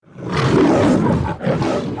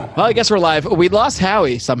Well, I guess we're live. We lost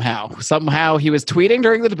Howie somehow. Somehow he was tweeting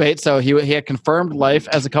during the debate, so he had confirmed life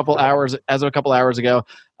as of a couple hours ago.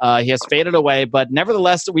 He has faded away, but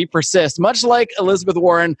nevertheless, we persist. Much like Elizabeth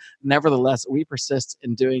Warren, nevertheless, we persist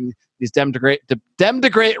in doing these Dem to Great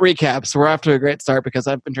recaps. We're off to a great start because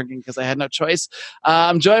I've been drinking because I had no choice.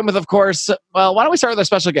 I'm joined with, of course, well, why don't we start with our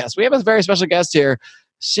special guest? We have a very special guest here.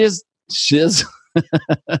 Shiz.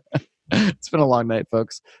 It's been a long night,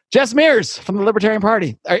 folks. Jess Mears from the Libertarian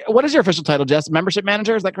Party. What is your official title, Jess? Membership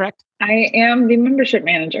manager? Is that correct? I am the membership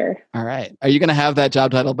manager. All right. Are you going to have that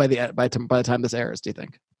job title by the time this airs, do you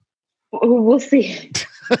think? We'll see.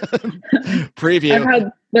 Preview. I've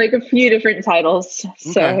had like a few different titles,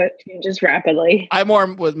 so it changes rapidly. I more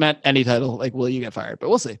meant any title, like will you get fired? But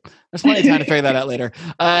we'll see. There's plenty of time to figure that out later.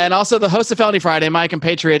 And also the host of Felony Friday, my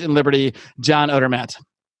compatriot in Liberty, John Odermatt.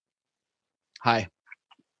 Hi.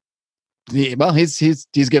 Well, he's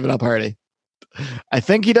given up already. I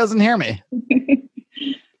think he doesn't hear me.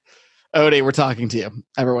 Odie, we're talking to you.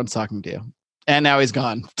 Everyone's talking to you. And now he's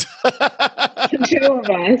gone. Two of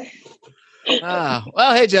us.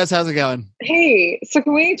 Well, hey, Jess, how's it going? Hey, so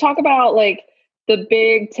can we talk about like the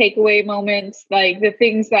big takeaway moments, like the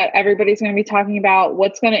things that everybody's going to be talking about,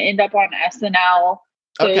 what's going to end up on SNL?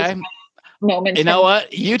 Okay. Moments. You know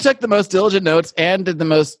what? You took the most diligent notes and did the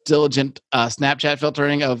most diligent Snapchat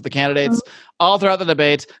filtering of the candidates all throughout the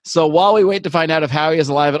debate. So while we wait to find out if Howie is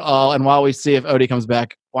alive at all, and while we see if Odie comes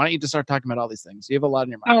back, why don't you just start talking about all these things? You have a lot in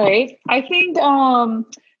your mind. All right. I think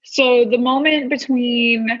so the moment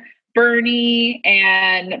between Bernie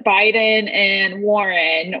and Biden and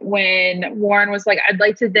Warren, when Warren was like, I'd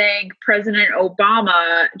like to thank President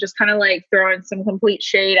Obama, just kind of like throwing some complete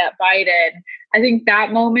shade at Biden. I think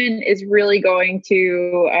that moment is really going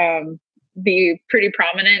to be pretty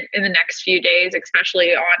prominent in the next few days,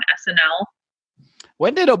 especially on SNL.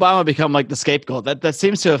 When did Obama become like the scapegoat? That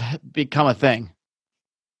seems to have become a thing.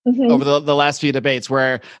 Over the last few debates,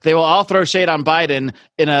 where they will all throw shade on Biden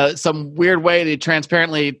in some weird way to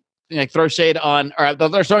transparently throw shade on, or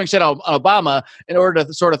they're throwing shade on Obama in order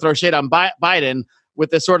to sort of throw shade on Biden, with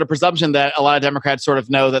this sort of presumption that a lot of Democrats sort of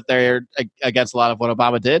know that they're against a lot of what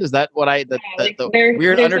Obama did. Is that what the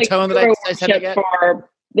weird undertone that I tend to get?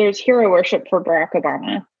 There's hero worship for Barack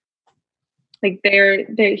Obama. Like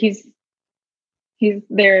he's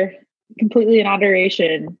completely in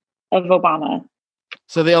adoration of Obama.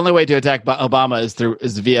 So the only way to attack Obama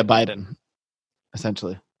is via Biden,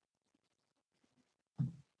 essentially.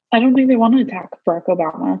 I don't think they want to attack Barack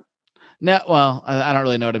Obama. No, well, I don't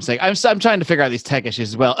really know what I'm saying. I'm trying to figure out these tech issues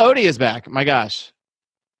as well. Odie is back. My gosh.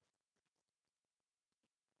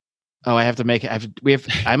 Oh, I have to make it.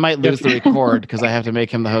 I might lose the record because I have to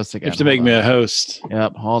make him the host again. You have to make me a host.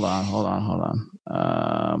 Yep. Hold on.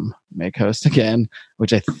 Make host again,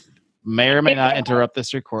 which I may or may not interrupt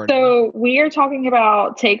this recording. So we are talking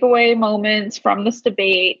about takeaway moments from this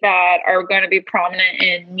debate that are going to be prominent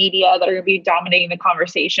in media, that are going to be dominating the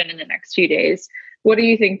conversation in the next few days. What do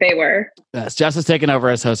you think they were? Yes, Jess has taken over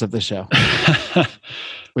as host of the show,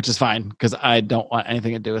 which is fine because I don't want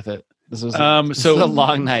anything to do with it. This was a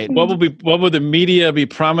long night. What will the media be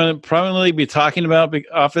prominently be talking about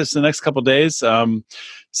office in the next couple of days?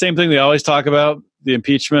 Same thing they always talk about: the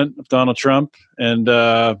impeachment of Donald Trump, and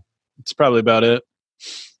it's probably about it.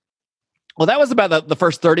 Well, that was about the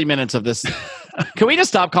first 30 minutes of this. Can we just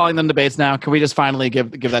stop calling them debates now? Can we just finally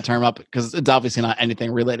give that term up? Because it's obviously not anything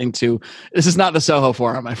relating to. This is not the Soho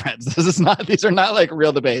Forum, my friends. These are not like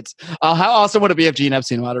real debates. How awesome would it be if Gene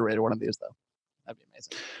Epstein moderated one of these, though? That'd be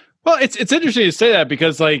amazing. Well, it's interesting to say that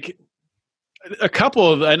because like I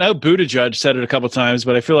know Buttigieg said it a couple of times,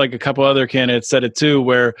 but I feel like a couple other candidates said it too,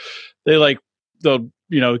 where they'll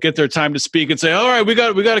get their time to speak and say, all right, we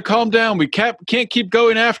got to calm down. We can't keep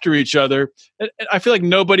going after each other. And I feel like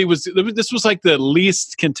this was like the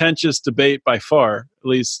least contentious debate by far, at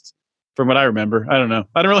least from what I remember. I don't know.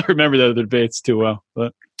 I don't really remember the other debates too well,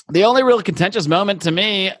 but the only real contentious moment to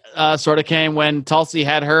me sort of came when Tulsi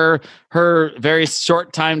had her very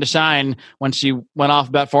short time to shine when she went off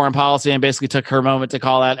about foreign policy and basically took her moment to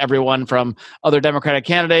call out everyone from other Democratic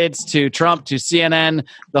candidates to Trump to CNN,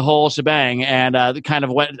 the whole shebang. And kind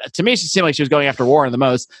of went, to me, she seemed like she was going after Warren the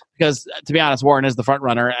most because, to be honest, Warren is the front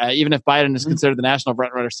runner. Even if Biden is considered the national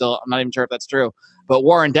front runner still, I'm not even sure if that's true. But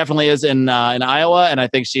Warren definitely is in Iowa, and I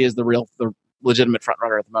think she is the legitimate front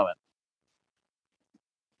runner at the moment.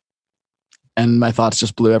 And my thoughts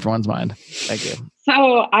just blew everyone's mind. Thank you.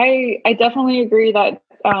 So I definitely agree that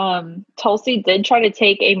Tulsi did try to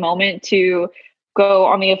take a moment to go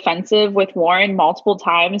on the offensive with Warren multiple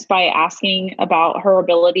times by asking about her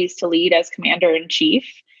abilities to lead as commander in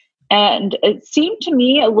chief. And it seemed to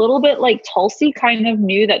me a little bit like Tulsi kind of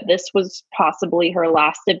knew that this was possibly her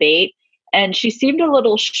last debate. And she seemed a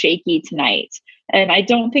little shaky tonight. And I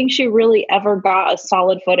don't think she really ever got a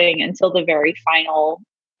solid footing until the very final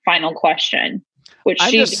question, which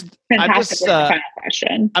she did fantastic with the final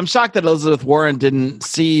question. I'm shocked that Elizabeth Warren didn't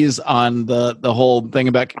seize on the whole thing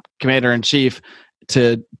about Commander-in-Chief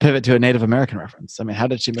to pivot to a Native American reference. I mean, how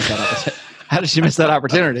did she miss that opportunity? How did she miss that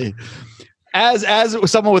opportunity? As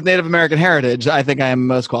someone with Native American heritage, I think I am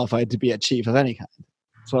most qualified to be a chief of any kind.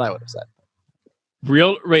 That's what I would have said.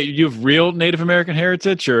 You have real Native American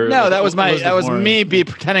heritage, or no? That was me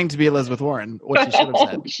pretending to be Elizabeth Warren, what she should have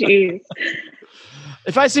said. Jeez.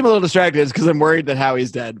 If I seem a little distracted, it's because I'm worried that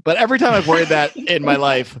Howie's dead. But every time I've worried that in my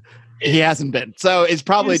life, he hasn't been. So it's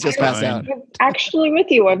probably just passed out. Actually,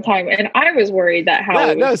 with you one time, and I was worried that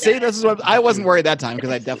Howie. Yeah, see, this is what I wasn't worried that time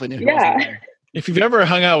because I definitely knew. Yeah. If you've ever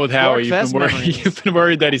hung out with Howie, you've been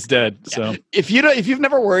worried that he's dead. Yeah. So if you've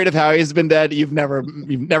never worried if Howie's been dead, you've never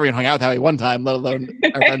even hung out with Howie one time, let alone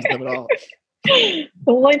are friends with him at all. The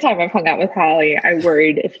only time I've hung out with Howie, I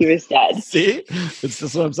worried if he was dead. See, it's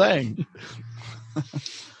just what I'm saying.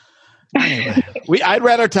 Anyway, I'd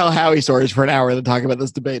rather tell Howie stories for an hour than talk about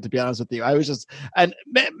this debate, to be honest with you. I was just, and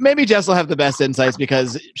maybe Jess will have the best insights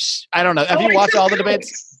because I don't know. Have you watched all the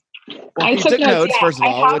debates? Well, I took notes, first of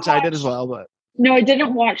all, which I did as well. But no, I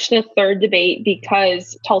didn't watch the third debate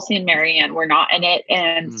because Tulsi and Marianne were not in it,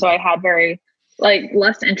 and so I had very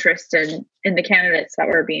less interest in the candidates that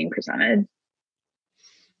were being presented.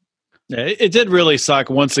 Yeah, it did really suck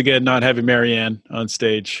once again not having Marianne on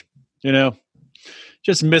stage. You know,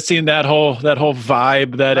 just missing that whole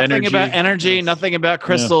vibe, that nothing energy. About energy, nothing about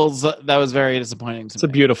crystals. Yeah. That was very disappointing to me. It's a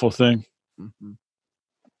beautiful thing. Mm-hmm.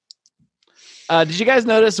 Did you guys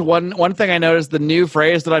notice one thing I noticed, the new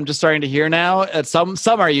phrase that I'm just starting to hear now, some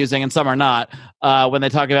are using and some are not, when they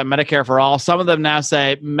talk about Medicare for all. Some of them now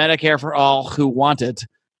say Medicare for all who want it.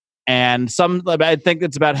 And some, I think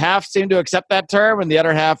it's about half seem to accept that term, and the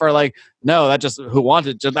other half are like, no, that just who want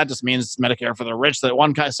it. That just means Medicare for the rich. That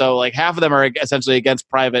one kind. So half of them are essentially against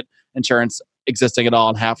private insurance existing at all,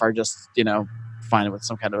 and half are just fine with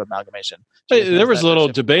some kind of amalgamation. There was a little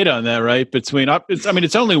debate on that, right? Between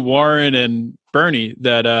it's only Warren and Bernie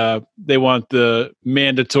that they want the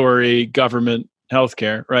mandatory government health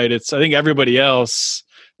care, right? I think everybody else.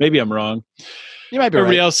 Maybe I'm wrong. You might be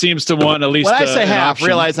Everybody right. else seems to want at least. When I say half,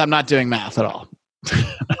 realize I'm not doing math at all,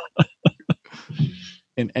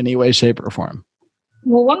 in any way, shape, or form.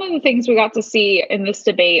 Well, one of the things we got to see in this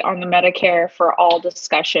debate on the Medicare for all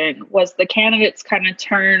discussion was the candidates kind of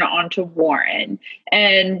turn onto Warren.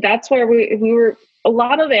 And that's where we were, a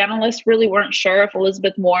lot of analysts really weren't sure if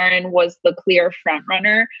Elizabeth Warren was the clear front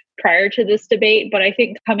runner prior to this debate. But I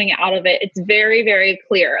think coming out of it, it's very, very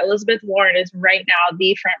clear. Elizabeth Warren is right now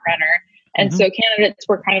the front runner. And so candidates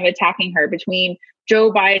were kind of attacking her between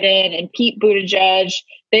Joe Biden and Pete Buttigieg.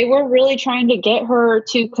 They were really trying to get her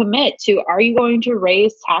to commit to, are you going to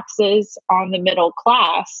raise taxes on the middle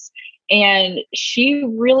class? And she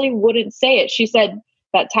really wouldn't say it. She said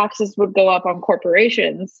that taxes would go up on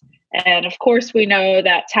corporations. And of course, we know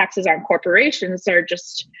that taxes on corporations are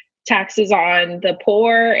just taxes on the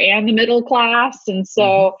poor and the middle class. And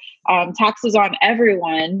so taxes on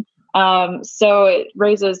everyone. So it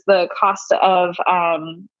raises the cost of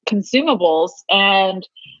consumables. And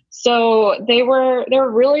so they were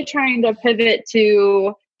really trying to pivot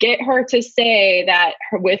to get her to say that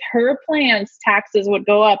with her plans, taxes would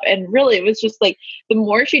go up. And really, it was just the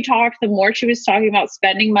more she talked, the more she was talking about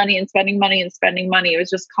spending money and spending money and spending money. It was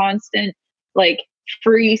just constant,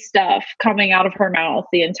 free stuff coming out of her mouth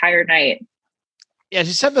the entire night. Yeah,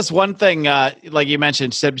 she said this one thing, like you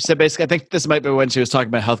mentioned. She said basically, I think this might be when she was talking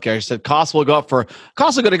about healthcare. She said costs are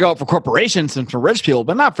going to go up for corporations and for rich people,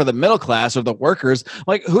 but not for the middle class or the workers.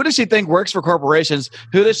 Who does she think works for corporations?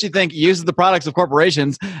 Who does she think uses the products of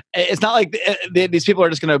corporations? It's not like these people are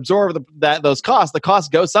just going to absorb those costs. The costs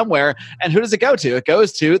go somewhere, and who does it go to? It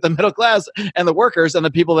goes to the middle class and the workers and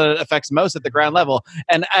the people that it affects most at the ground level.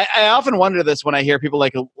 And I often wonder this when I hear people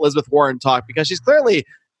like Elizabeth Warren talk, because she's clearly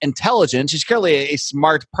intelligent. She's clearly a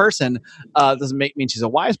smart person. Doesn't mean she's a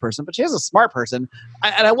wise person, but she is a smart person.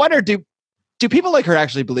 And I wonder, do people like her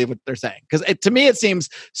actually believe what they're saying? Because to me, it seems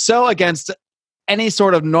so against any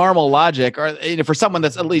sort of normal logic, or for someone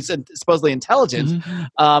that's at least supposedly intelligent,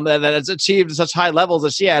 that has achieved such high levels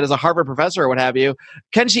as she had as a Harvard professor or what have you.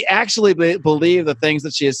 Can she actually believe the things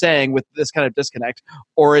that she is saying with this kind of disconnect,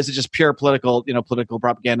 or is it just pure political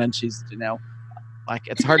propaganda? And she's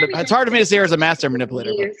it's hard for me to see her as a master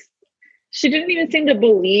manipulator. She didn't even seem to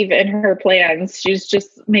believe in her plans. She's just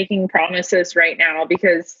making promises right now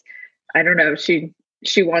because I don't know. She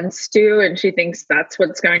she wants to, and she thinks that's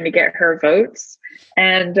what's going to get her votes.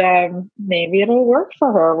 And maybe it'll work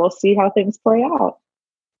for her. We'll see how things play out.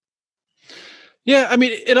 Yeah, I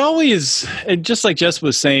mean, it always, and just like Jess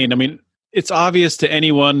was saying, I mean, it's obvious to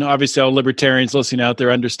anyone, obviously all libertarians listening out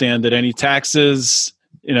there understand that any taxes,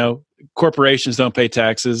 corporations don't pay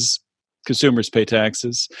taxes, consumers pay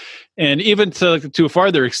taxes. And even to a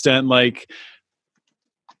farther extent, like,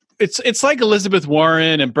 it's like Elizabeth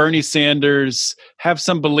Warren and Bernie Sanders have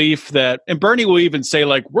some belief that, and Bernie will even say,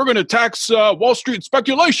 like, we're going to tax Wall Street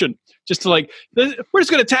speculation, just to we're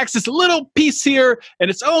just going to tax this little piece here,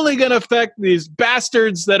 and it's only going to affect these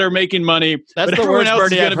bastards that are making money. That's the worst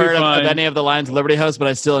Bernie I've heard of any of the Lions of Liberty hosts, but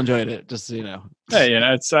I still enjoyed it, just so you know. Hey,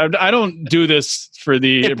 I don't do this for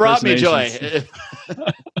the It brought me joy.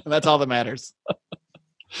 That's all that matters.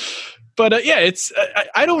 But it's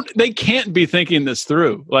they can't be thinking this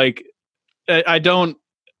through. Like, I don't,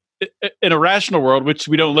 in a rational world, which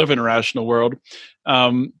we don't live in a rational world,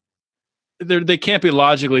 they can't be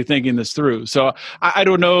logically thinking this through. So I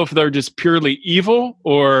don't know if they're just purely evil,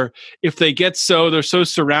 or if they're so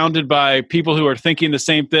surrounded by people who are thinking the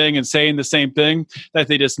same thing and saying the same thing that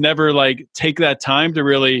they just never take that time to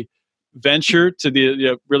really venture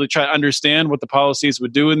to really try to understand what the policies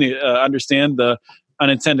would do and understand the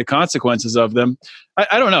unintended consequences of them.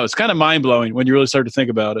 I don't know. It's kind of mind-blowing when you really start to think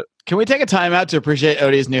about it. Can we take a time out to appreciate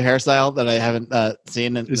Odie's new hairstyle that I haven't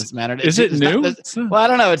seen in this manner? Is it new? Well, I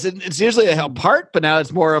don't know. It's usually a part, but now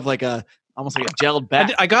it's more of almost like a gelled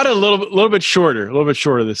back. I got it a little bit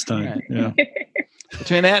shorter this time. Right. Yeah.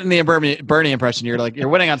 Between that and the Bernie impression, you're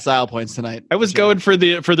winning on style points tonight. I was going for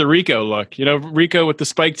the Rico look. Rico with the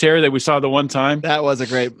spiked hair that we saw the one time. That was a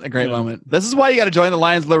great moment. This is why you got to join the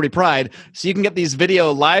Lions of Liberty Pride, so you can get these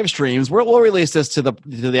video live streams. We'll release this to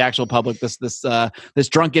the actual public. This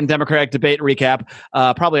drunken Democratic debate recap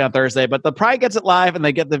probably on Thursday. But the Pride gets it live, and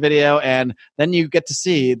they get the video, and then you get to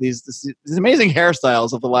see these amazing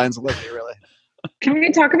hairstyles of the Lions of Liberty. Really. Can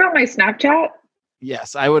we talk about my Snapchat?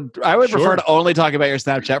 Yes, I would prefer to only talk about your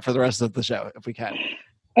Snapchat for the rest of the show if we can.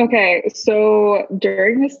 Okay, so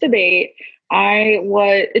during this debate, it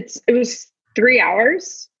was 3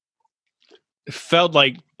 hours. It felt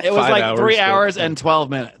like it was 5 hours, 3 hours and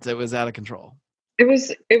 12 minutes. It was out of control. It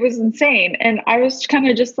was insane, and I was kind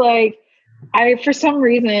of just for some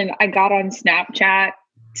reason I got on Snapchat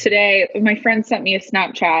today. My friend sent me a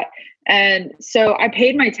Snapchat. And so I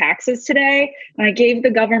paid my taxes today, and I gave the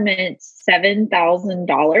government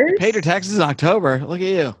 $7,000. You paid your taxes in October. Look at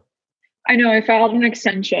you. I know. I filed an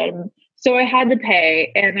extension, so I had to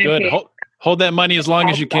pay. And I paid hold that money as long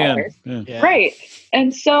as you can. Yeah. Right.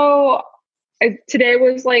 And so today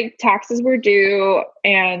was taxes were due,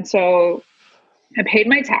 and so I paid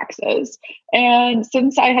my taxes. And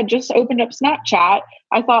since I had just opened up Snapchat,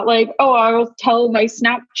 I thought I will tell my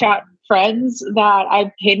Snapchat friends that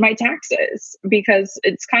I paid my taxes, because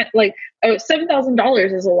it's kind of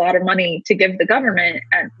 $7,000 is a lot of money to give the government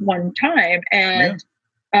at one time. And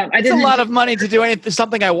it's a lot of money to do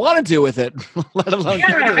something I want to do with it, let alone give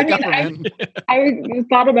it to the government. I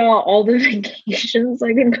thought about all the vacations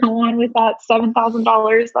I could go on with that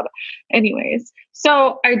 $7,000. Anyways,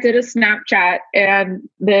 so I did a Snapchat, and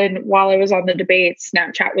then while I was on the debates,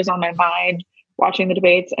 Snapchat was on my mind watching the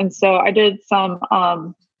debates. And so I did some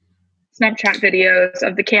Snapchat videos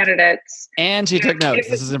of the candidates. And she took notes.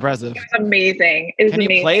 This is impressive. It was amazing. Can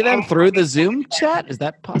you play them through the Zoom chat? Is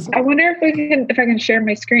that possible? I wonder if I can share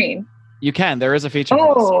my screen. You can. There is a feature.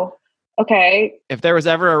 Oh, okay. If there was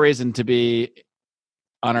ever a reason to be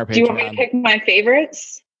on our Patreon. Do you want me to pick my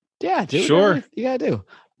favorites? Yeah, do. Sure. You gotta do.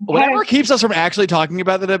 Whatever keeps us from actually talking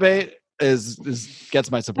about the debate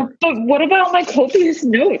gets my support. But what about my copious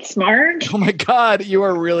notes, Mark? Oh my God, you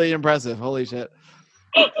are really impressive. Holy shit.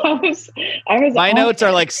 I was my notes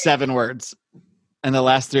are 7 words, and the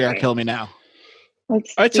last 3 are kill me now.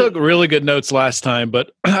 I took really good notes last time,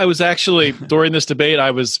 but I was actually during this debate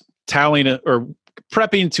I was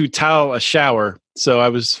prepping to towel a shower, so I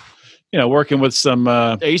was working with some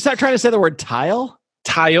are you start trying to say the word tile?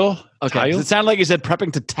 Okay, tile? It sounded like you said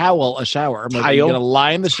prepping to towel a shower. Tile. You're going to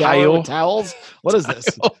line the shower with towels? What is this?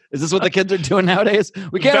 Is this what the kids are doing nowadays?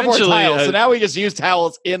 We can't afford tiles, so now we just use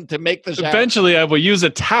towels to make the shower. Eventually, I will use a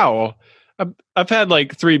towel. I've had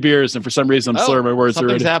 3 beers, and for some reason, I'm slurring my words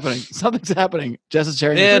already. Something's happening. Jess is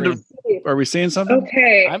sharing. Are we seeing something?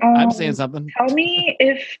 Okay. I'm seeing something. Tell me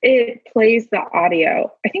if it plays the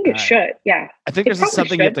audio. I think it should. Yeah. I think there's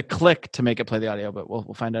something you have to click to make it play the audio, but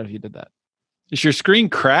we'll find out if you did that. Is your screen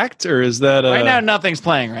cracked, or is that right now? Nothing's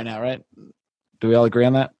playing right now, right? Do we all agree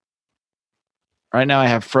on that? Right now, I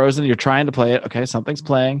have frozen. You're trying to play it. Okay, something's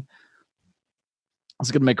playing.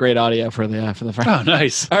 It's going to make great audio for the front. Oh,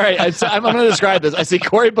 nice. All right, I'm going to describe this. I see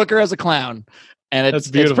Cory Booker as a clown, and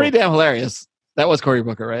it's pretty damn hilarious. That was Cory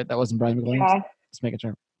Booker, right? That wasn't Brian McWilliams? Yeah. Let's make it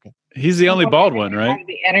sure. Okay. He's the only bald one, right?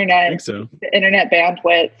 The internet. I think so. The internet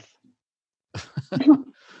bandwidth.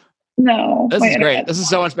 No. This is great. This is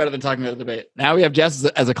so much better than talking about the debate. Now we have Jess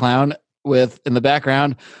as a clown with, in the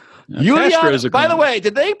background, Julian. By the way,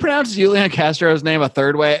 did they pronounce Julian Castro's name a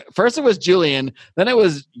third way? First it was Julian, then it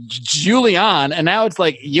was Julian, and now it's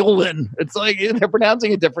like Yulin. It's like they're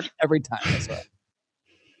pronouncing it different every time.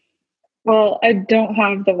 Well, I don't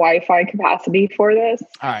have the Wi-Fi capacity for this.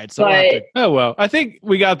 All right, so I think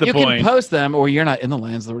we got the point. You can post them, or you're not in the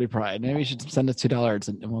Lands of Liberty Pride. Maybe you should send us $2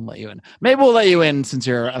 and we'll let you in. Maybe we'll let you in since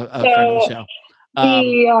you're a friend of the show.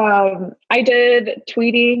 I did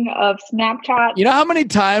tweeting of Snapchat. You know how many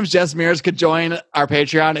times Jess Mears could join our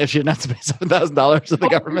Patreon if she didn't have to pay $7,000 to the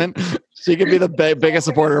government? She could be the biggest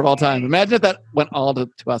supporter of all time. Imagine if that went all to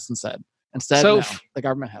us instead. No, the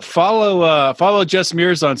government has. Follow Jess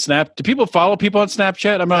Mears on Snap. Do people follow people on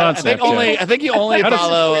Snapchat? I'm not on Snapchat. I think you only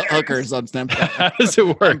follow hookers on Snapchat. How does it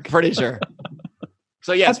work? I'm pretty sure.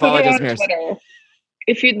 So yes, follow Jess Mears. Twitter.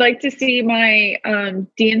 If you'd like to see my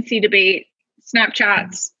DNC debate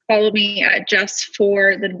Snapchats, follow me at just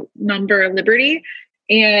for the number Liberty.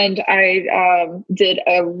 And I did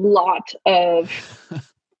a lot of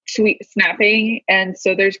tweet snapping. And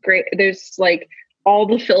so there's like all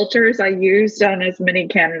the filters I used on as many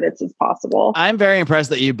candidates as possible. I'm very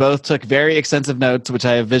impressed that you both took very extensive notes, which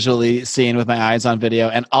I have visually seen with my eyes on video,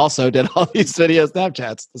 and also did all these video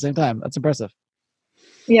Snapchats at the same time. That's impressive.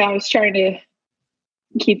 Yeah, I was trying to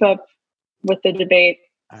keep up with the debate.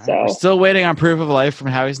 So we're still waiting on proof of life from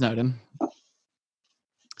Howie Snowden.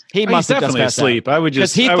 He must have definitely just asleep.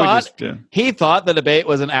 Out. He thought the debate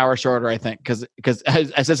was an hour shorter. I think because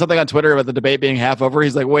I said something on Twitter about the debate being half over.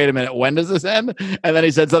 He's like, "Wait a minute, when does this end?" And then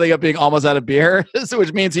he said something about being almost out of beer,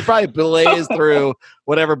 which means he probably blazed through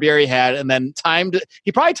whatever beer he had, and then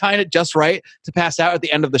He probably timed it just right to pass out at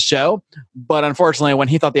the end of the show. But unfortunately, when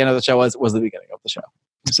he thought the end of the show was the beginning of the show.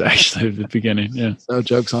 It's actually the beginning. Yeah. So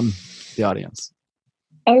jokes on the audience.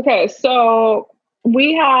 Okay, so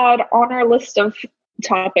we had on our list of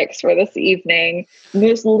topics for this evening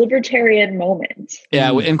most libertarian moment.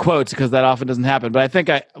 Yeah, in quotes, because that often doesn't happen. But I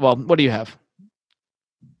think what do you have?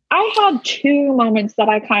 I had two moments that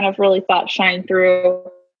I kind of really thought shined through.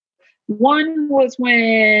 One was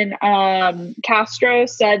when Castro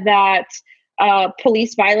said that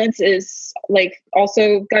police violence is like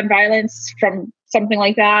also gun violence from something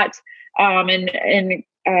like that. And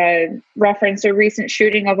referenced a recent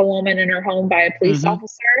shooting of a woman in her home by a police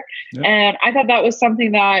officer. Yep. And I thought that was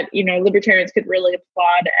something that, libertarians could really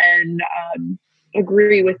applaud and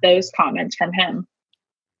agree with those comments from him.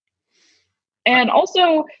 And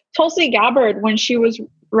also Tulsi Gabbard, when she was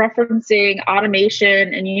referencing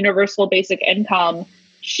automation and universal basic income,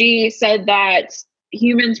 she said that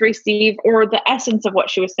humans receive, or the essence of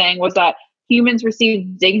what she was saying was that humans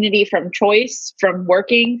receive dignity from choice, from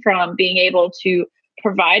working, from being able to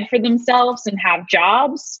provide for themselves and have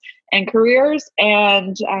jobs and careers.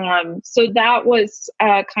 And so that was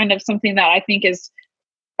kind of something that I think is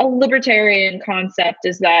a libertarian concept,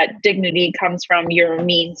 is that dignity comes from your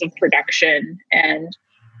means of production. And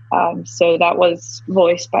so that was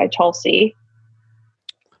voiced by Tulsi.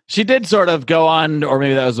 She did sort of go on, or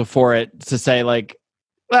maybe that was before it, to say like,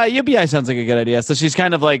 well, UBI sounds like a good idea. So she's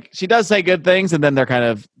kind of like, she does say good things, and then they're kind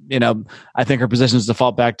of, I think her positions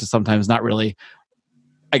default back to sometimes not really,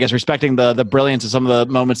 I guess, respecting the brilliance of some of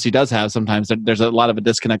the moments she does have. Sometimes there's a lot of a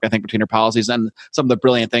disconnect, I think, between her policies and some of the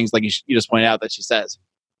brilliant things, like you just pointed out, that she says.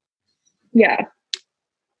 Yeah.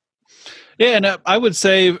 Yeah, and I would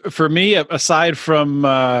say for me, aside from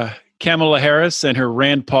Kamala Harris and her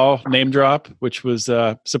Rand Paul name drop, which was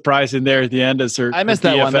surprising there at the end as her. I missed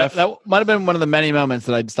that one. That might have been one of the many moments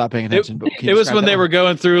that I'd stop paying attention. It was when they were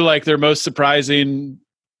going through like their most surprising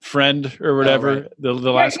friend or whatever. Oh, right. The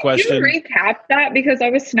last question. Can you recap that, because I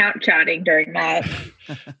was Snapchatting during that.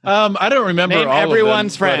 I don't remember Name all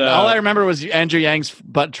everyone's of them, friend. But, all I remember was Andrew Yang's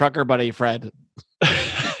trucker buddy Fred.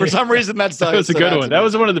 For some reason, that was a good one. That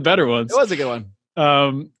was one of the better ones. It was a good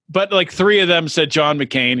one. But like three of them said John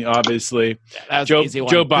McCain, obviously. Yeah, that was an easy one.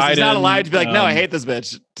 Joe Biden. He's not allowed to be like, no, I hate this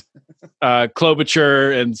bitch.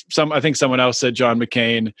 Klobuchar, and I think someone else said John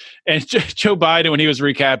McCain. And Joe Biden, when he was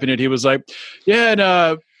recapping it, he was like, yeah,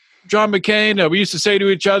 and John McCain, we used to say to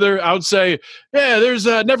each other, I would say, yeah, there's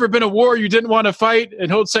never been a war you didn't want to fight.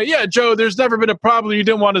 And he'll say, yeah, Joe, there's never been a problem you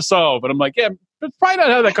didn't want to solve. And I'm like, yeah, that's probably not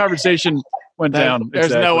how that conversation went down. There's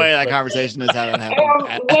exactly. no way that conversation is how that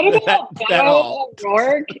happened. What about Beto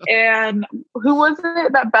O'Rourke? And who was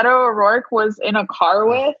it that Beto O'Rourke was in a car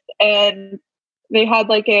with? And they had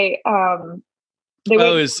like a a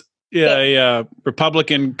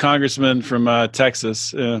Republican congressman from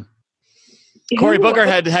Texas. Yeah. Cory Booker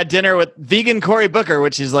had dinner with vegan Cory Booker,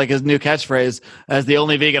 which is like his new catchphrase as the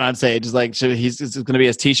only vegan on stage. Is like it's going to be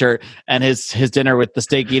his T-shirt and his dinner with the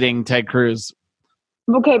steak eating Ted Cruz.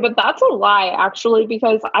 Okay, but that's a lie, actually,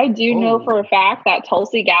 because I do know for a fact that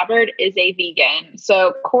Tulsi Gabbard is a vegan.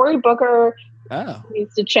 So Cory Booker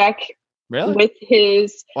needs to check with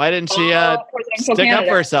his. Why didn't she stick up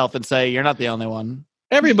for herself and say, "You're not the only one"?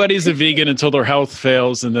 Everybody's a vegan until their health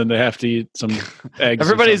fails, and then they have to eat some eggs.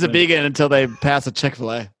 Everybody's a vegan until they pass a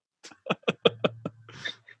Chick-fil-A.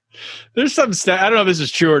 There's some I don't know if this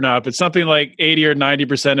is true or not, but something like 80 or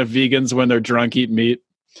 90% of vegans when they're drunk eat meat.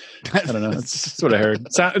 I don't know. That's what I heard.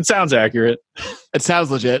 It sounds accurate. It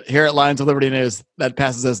sounds legit. Here at Lions of Liberty News, that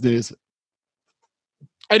passes as news.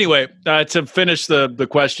 Anyway, to finish the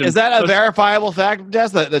question. Is that a verifiable fact,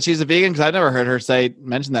 Jess, that she's a vegan? Because I've never heard her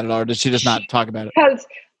mention that at all. Or does she just not talk about it? Because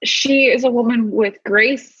she is a woman with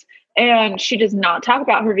grace, and she does not talk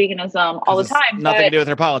about her veganism all the time. Nothing to do with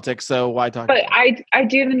her politics, so why talk about it? I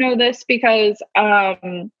do know this because I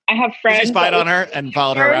have friends. She spied on her and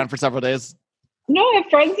followed her around for several days. No, I have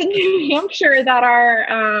friends in New Hampshire that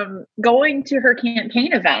are going to her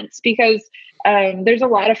campaign events because there's a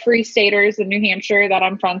lot of free staters in New Hampshire that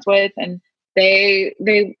I'm friends with, and they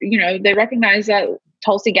recognize that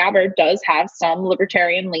Tulsi Gabbard does have some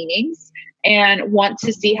libertarian leanings and want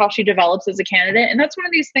to see how she develops as a candidate. And that's one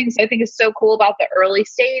of these things I think is so cool about the early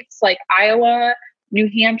states like Iowa, New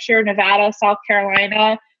Hampshire, Nevada, South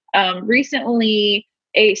Carolina. Recently,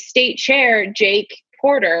 a state chair, Jake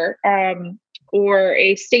Porter, or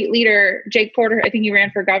a state leader, Jake Porter, I think he ran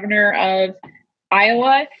for governor of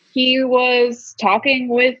Iowa. He was talking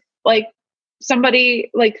with like somebody,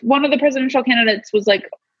 like one of the presidential candidates was like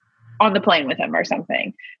on the plane with him or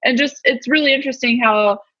something. And just, it's really interesting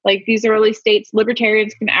how like these early states,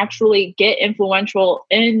 libertarians can actually get influential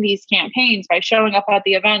in these campaigns by showing up at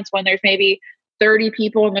the events when there's maybe 30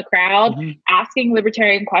 people in the crowd asking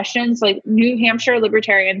libertarian questions. Like New Hampshire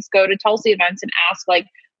libertarians go to Tulsi events and ask like,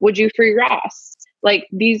 would you free Ross? Like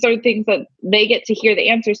these are things that they get to hear the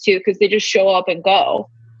answers to because they just show up and go.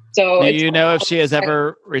 So do you know if she has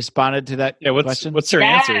ever responded to that question? What's her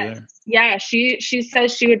answer there? Yeah, she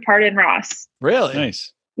says she would pardon Ross. Really?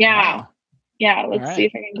 Nice. Yeah. Wow. Yeah, let's see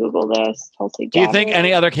if I can Google this. Tulsi Do you think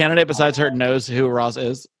any other candidate besides her knows who Ross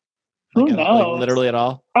is? Who knows? Literally at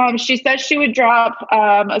all? She says she would drop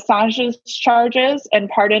Assange's charges and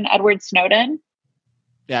pardon Edward Snowden.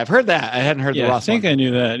 Yeah, I've heard that. I hadn't heard the Ross I think one. I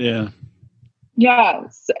knew that, yeah. Yeah.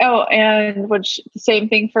 And the same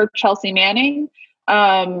thing for Chelsea Manning.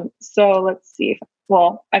 So let's see.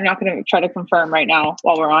 I'm not going to try to confirm right now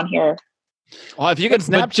while we're on here. Well, if you can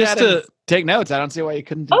Snapchat just to take notes, I don't see why you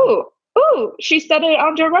couldn't do Oh, she said it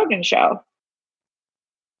on Joe Rogan's show.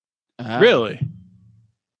 Really?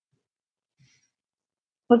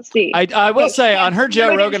 Let's see. I will say on her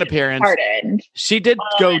Joe Rogan appearance, she did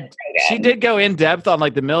go in depth on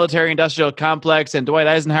like the military industrial complex and Dwight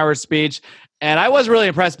Eisenhower's speech. And I was really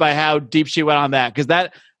impressed by how deep she went on that. Cause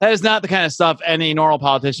that is not the kind of stuff any normal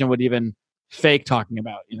politician would even fake talking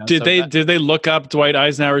about. You know? Did they look up Dwight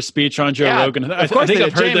Eisenhower's speech on Joe Rogan? Of course, I think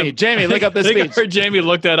I've heard Jamie, look up this speech. I've heard Jamie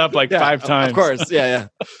look that up like 5 times. Of course. Yeah.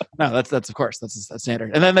 No, that's of course. That's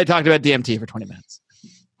standard. And then they talked about DMT for 20 minutes.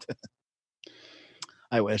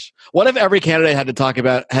 I wish. What if every candidate had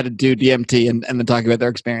to do DMT and then talk about their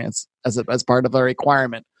experience as part of a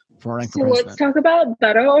requirement for running for president? Let's talk about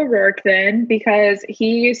Beto O'Rourke then, because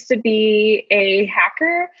he used to be a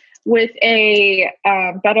hacker with a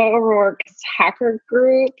Beto O'Rourke's hacker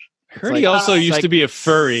group. I heard he also used to be a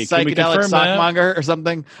furry. Can we psychedelic confirm sockmonger or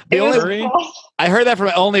something. I heard that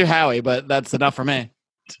from only Howie, but that's enough for me.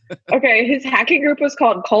 Okay, his hacking group was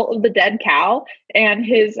called Cult of the Dead Cow, and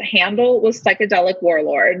his handle was Psychedelic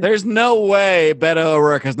Warlord. There's no way Beto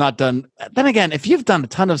O'Rourke has not done. Then again, if you've done a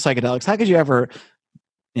ton of psychedelics, how could you ever,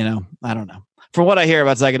 I don't know. From what I hear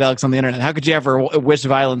about psychedelics on the internet, how could you ever wish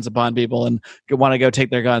violence upon people and want to go take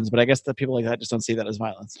their guns? But I guess the people like that just don't see that as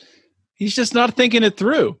violence. He's just not thinking it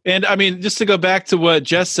through. And I mean, just to go back to what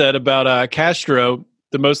Jess said about Castro,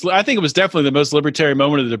 I think it was definitely the most libertarian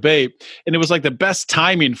moment of the debate. And it was like the best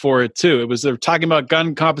timing for it too. They're talking about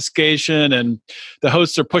gun confiscation and the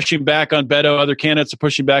hosts are pushing back on Beto. Other candidates are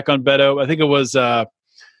pushing back on Beto. I think it was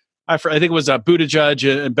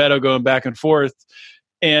Buttigieg and Beto going back and forth.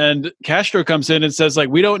 And Castro comes in and says, like,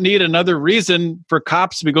 we don't need another reason for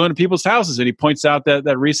cops to be going to people's houses. And he points out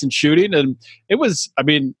that recent shooting. And it was, I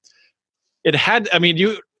mean, it had, I mean,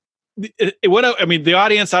 it went out. I mean, the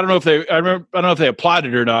audience, I don't know if they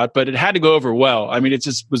applauded or not, but it had to go over well. I mean, it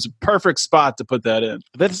just was a perfect spot to put that in.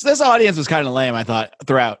 This audience was kind of lame, I thought,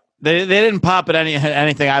 throughout. They didn't pop at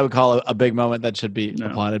anything I would call a big moment that should be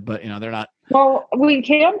applauded, but they're not. Well, we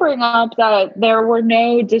can bring up that there were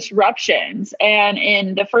no disruptions. And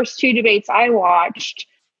in the first two debates I watched,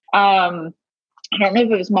 I don't know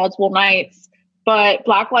if it was multiple nights, but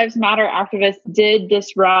Black Lives Matter activists did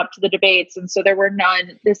disrupt the debates. And so there were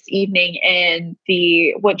none this evening in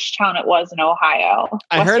which town it was in Ohio.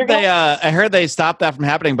 I heard they stopped that from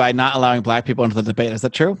happening by not allowing Black people into the debate. Is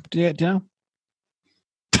that true? Do you know?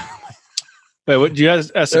 Wait, what? Did you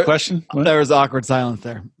guys ask a question? What? There was awkward silence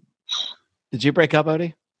there. Did you break up,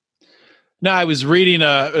 Odie? No, I was reading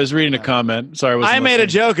a comment. Sorry, I made a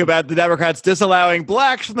joke about the Democrats disallowing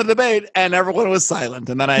blacks from the debate, and everyone was silent.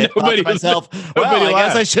 And then I thought to myself, well, I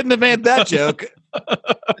guess I shouldn't have made that joke.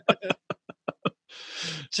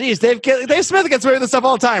 Jeez, Dave Smith gets away with this stuff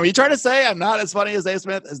all the time. Are you trying to say I'm not as funny as Dave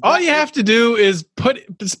Smith? All you have to do is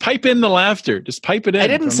just pipe in the laughter. Just pipe it in. I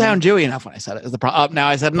didn't sound Jewy enough when I said it. Is the problem? Now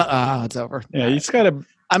I said, no, it's over. Yeah, you just got to.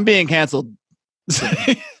 I'm being canceled.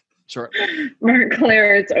 Sure. Mark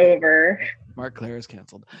Claire, it's over. Mark Claire is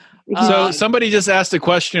canceled. So somebody just asked a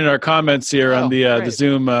question in our comments here on the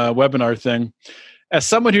Zoom webinar thing. As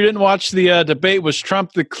someone who didn't watch the debate, was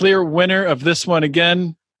Trump the clear winner of this one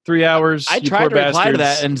again? 3 hours. I tried to reply to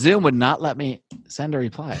that, and Zoom would not let me send a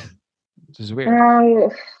reply, which is weird.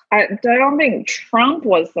 I don't think Trump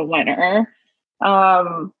was the winner.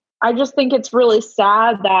 I just think it's really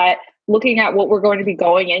sad that looking at what we're going to be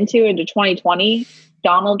going into 2020,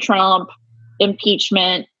 Donald Trump,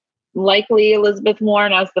 impeachment, likely Elizabeth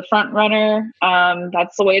Warren as the front runner.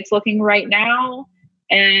 That's the way it's looking right now.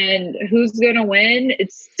 And who's going to win?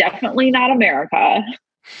 It's definitely not America.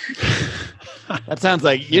 That sounds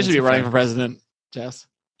like you should be running for president, Jess.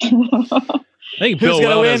 I think Bill Who's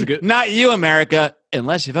Weld win? has a good. Not you, America,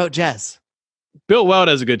 unless you vote Jess. Bill Weld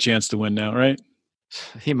has a good chance to win now, right?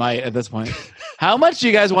 He might at this point. How much do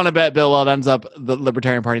you guys want to bet Bill Weld ends up the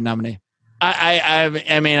Libertarian Party nominee?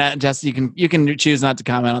 I mean, Jess, you can choose not to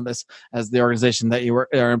comment on this as the organization that you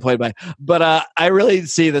are employed by, but I really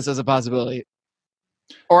see this as a possibility,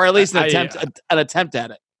 or at least an attempt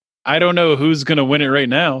at it. I don't know who's going to win it right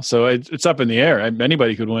now, so it's up in the air.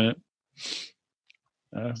 Anybody could win it.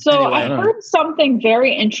 Anyway, I heard something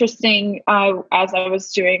very interesting as I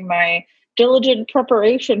was doing my diligent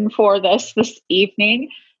preparation for this evening,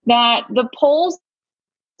 that the polls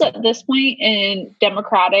at this point in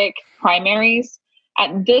Democratic primaries,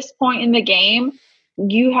 at this point in the game,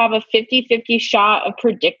 you have a 50-50 shot of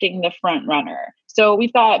predicting the front runner. So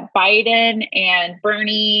we've got Biden and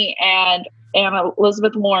Bernie and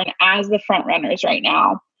Elizabeth Warren as the front runners right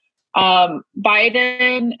now.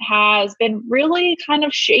 Biden has been really kind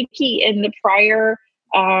of shaky in the prior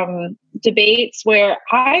debates, where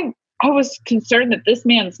I was concerned that this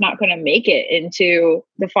man's not going to make it into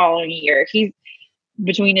the following year. He's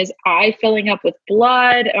between his eye filling up with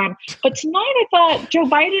blood. But tonight I thought Joe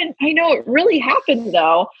Biden, I know it really happened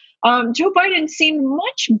though. Joe Biden seemed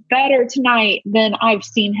much better tonight than I've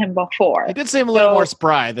seen him before. He did seem a little more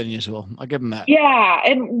spry than usual. I'll give him that. Yeah,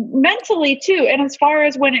 and mentally too. And as far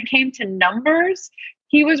as when it came to numbers,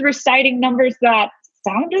 he was reciting numbers that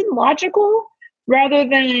sounded logical rather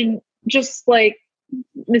than just like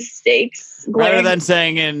mistakes. Rather than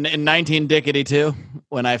saying in 19-dickety-2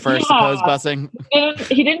 when I first opposed busing. And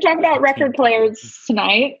he didn't talk about record players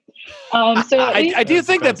tonight. So I do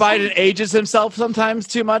think that Biden ages himself sometimes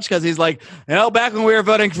too much, because he's like, back when we were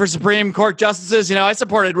voting for Supreme Court justices, I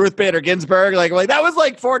supported Ruth Bader Ginsburg. Like that was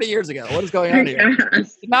like 40 years ago. What is going on here?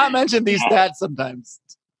 Did not mention these stats sometimes.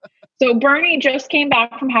 So Bernie just came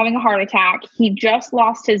back from having a heart attack. He just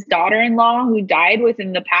lost his daughter-in-law, who died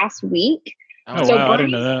within the past week. Oh, so wow, I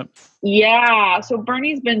didn't know that. Yeah, so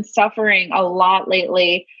Bernie's been suffering a lot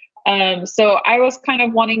lately. So I was kind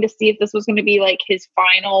of wanting to see if this was going to be like his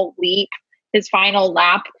final leap, his final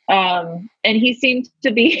lap. And he seemed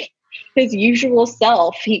to be his usual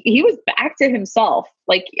self. He was back to himself.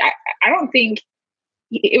 Like, I don't think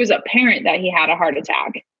it was apparent that he had a heart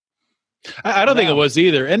attack. I don't think it was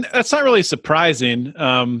either. And that's not really surprising.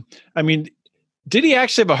 I mean, did he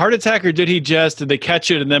actually have a heart attack, or did they catch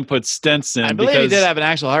it and then put stents in? I believe he did have an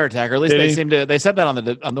actual heart attack, or at least they said that on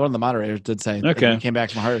one of the moderators did say he came back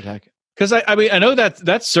from a heart attack. Because I mean, I know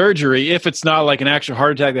that surgery, if it's not like an actual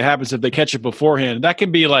heart attack that happens if they catch it beforehand, that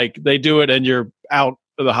can be like they do it and you're out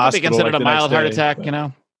of the hospital. Be considered like a mild heart attack,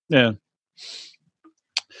 but, Yeah.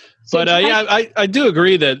 But I do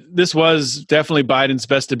agree that this was definitely Biden's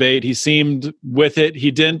best debate. He seemed with it.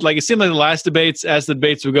 He didn't it seemed like the last debates, as the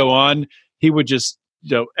debates would go on, he would just,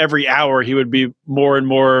 every hour he would be more and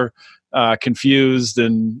more confused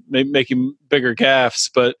and making bigger gaffes.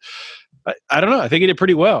 But I don't know. I think he did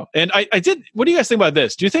pretty well. And I did. What do you guys think about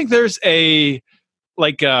this? Do you think there's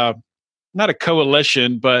not a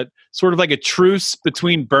coalition, but sort of like a truce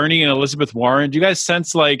between Bernie and Elizabeth Warren? Do you guys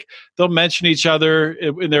sense like they'll mention each other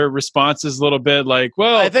in their responses a little bit? Like,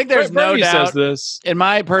 well, I think there's no Bernie doubt. Says this. In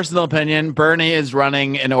my personal opinion, Bernie is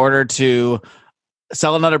running in order to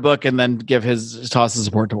sell another book and then give his toss of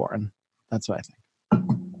support to Warren. That's what I think.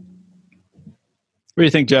 What do you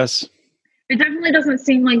think, Jess? It definitely doesn't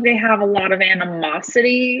seem like they have a lot of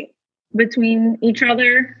animosity between each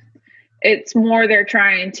other. It's more they're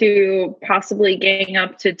trying to possibly gang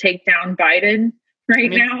up to take down Biden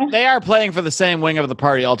now. They are playing for the same wing of the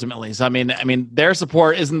party ultimately. So I mean, their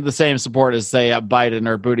support isn't the same support as say a Biden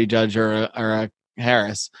or Buttigieg or a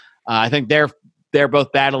Harris. I think they're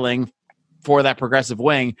both battling for that progressive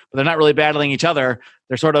wing, but they're not really battling each other.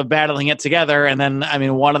 They're sort of battling it together, and then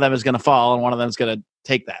one of them is going to fall, and one of them is going to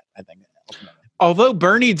take that. I think. Ultimately. Although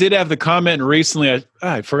Bernie did have the comment recently,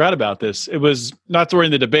 I forgot about this. It was not during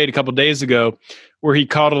the debate a couple of days ago, where he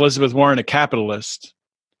called Elizabeth Warren a capitalist.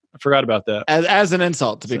 I forgot about that. As an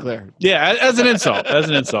insult, to be clear. Yeah, as an insult.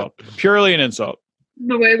 Purely an insult.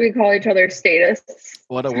 The way we call each other statists.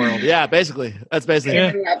 What a world. Yeah, basically. That's basically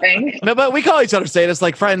it. No, but we call each other statists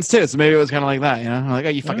like friends too. So maybe it was kind of like that, Like, oh,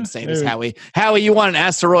 you fucking statist, Howie. Howie, you want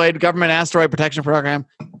an government asteroid protection program?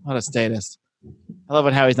 What a statist. I love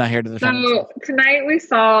it how he's not here to defend himself. Tonight we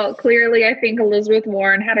saw clearly, I think Elizabeth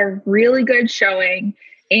Warren had a really good showing.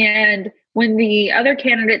 And when the other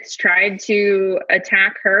candidates tried to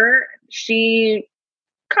attack her, she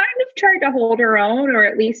kind of tried to hold her own, or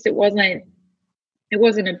at least it wasn't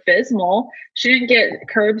abysmal. She didn't get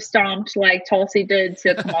curb stomped like Tulsi did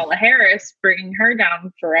to Kamala Harris, bringing her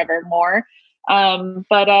down forevermore.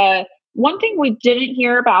 But one thing we didn't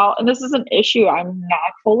hear about, and this is an issue I'm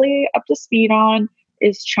not fully up to speed on,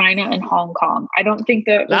 is China and Hong Kong. I don't think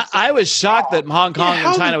that I was shocked that Hong Kong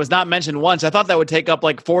and China was not mentioned once. I thought that would take up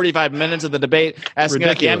like 45 minutes of the debate, asking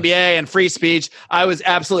about the NBA and free speech. I was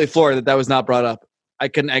absolutely floored that was not brought up. I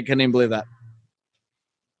couldn't even believe that.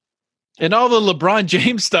 And all the LeBron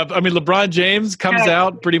James stuff. I mean, LeBron James comes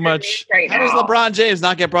out pretty much. How does LeBron James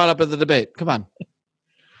not get brought up at the debate? Come on.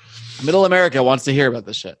 Middle America wants to hear about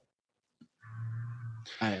this shit.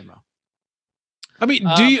 I don't know. I mean,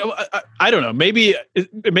 I don't know. Maybe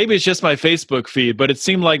it's just my Facebook feed, but it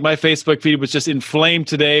seemed like my Facebook feed was just inflamed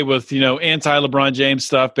today with, anti-LeBron James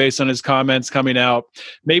stuff based on his comments coming out.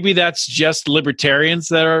 Maybe that's just libertarians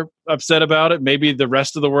that are upset about it. Maybe the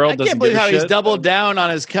rest of the world doesn't. I can't believe how he's doubled down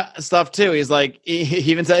on his stuff too. He's like, he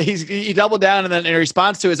even said he doubled down, and then in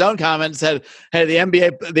response to his own comment said, "Hey, the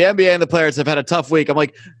NBA and the players have had a tough week." I'm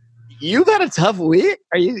like, you've had a tough week?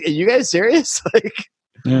 Are you guys serious? Like.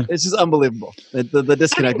 Yeah. It's just unbelievable. The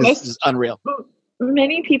disconnect is just unreal.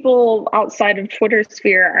 Many people outside of Twitter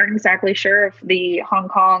sphere aren't exactly sure of the Hong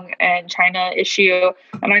Kong and China issue,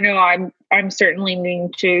 and I know I'm certainly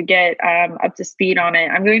needing to get up to speed on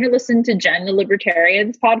it. I'm going to listen to Jen, the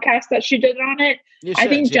Libertarians podcast that she did on it. I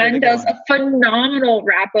think Jen does a phenomenal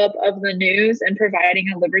wrap up of the news and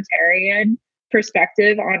providing a libertarian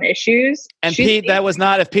perspective on issues. And Pete, that was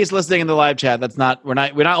not, if Pete's listening in the live chat, we're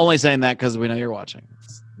not only saying that because we know you're watching.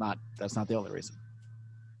 That's not the only reason.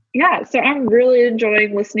 Yeah, so I'm really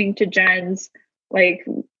enjoying listening to Jen's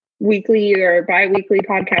weekly or bi-weekly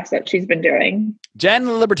podcast that she's been doing. Jen,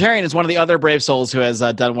 the Libertarian, is one of the other brave souls who has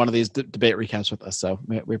done one of these debate recaps with us, so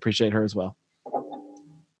we appreciate her as well.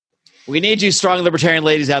 We need you strong libertarian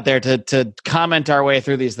ladies out there to comment our way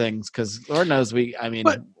through these things, because Lord knows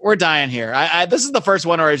we're dying here. This is the first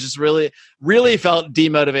one where I just really, really felt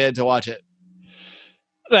demotivated to watch it.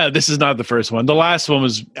 No, this is not the first one. The last one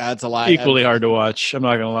was that's a lie. Equally hard to watch. I'm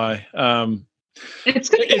not going to lie. It's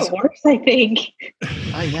going to get worse, I think.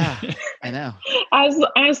 Oh, yeah. I know.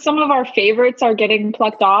 As some of our favorites are getting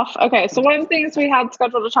plucked off. Okay, so one of the things we had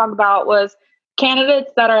scheduled to talk about was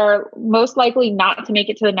candidates that are most likely not to make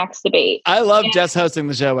it to the next debate. I love Jess hosting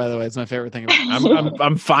the show, by the way. It's my favorite thing about it.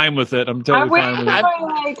 I'm fine with it. I'm totally fine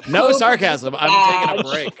with it. No sarcasm. I'm taking a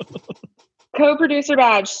break. Co-producer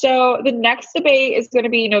badge. So the next debate is going to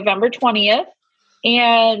be November 20th.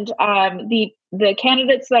 And the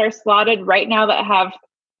candidates that are slotted right now that have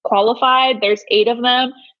qualified, there's 8 of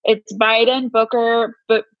them. It's Biden, Booker,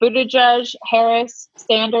 Buttigieg, Harris,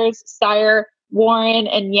 Sanders, Steyer, Warren,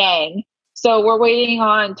 and Yang. So we're waiting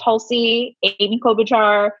on Tulsi, Amy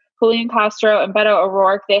Klobuchar, Julian Castro, and Beto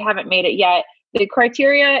O'Rourke. They haven't made it yet. The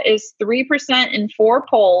criteria is 3% in 4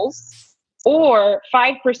 polls or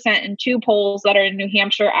 5% in 2 polls that are in New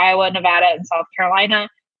Hampshire, Iowa, Nevada, and South Carolina,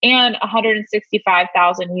 and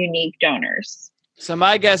 165,000 unique donors. So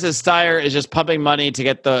my guess is Steyer is just pumping money to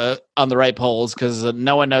get on the right polls because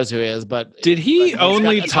no one knows who he is. But did he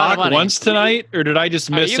only talk once tonight, or did I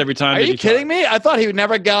just miss every time? Are you kidding me? I thought he would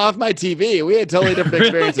never get off my TV. We had totally different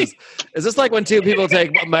experiences. Is this like when two people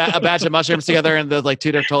take a batch of mushrooms together and there's like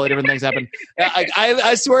two totally different things happen?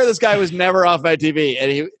 I swear this guy was never off my TV,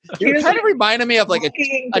 and he kind of reminded me of like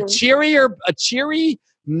a cheerier,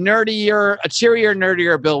 nerdier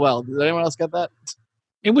Bill Weld. Does anyone else get that?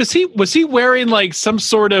 And was he wearing like some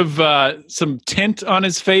sort of some tint on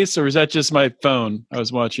his face, or was that just my phone I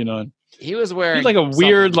was watching on? He was wearing like a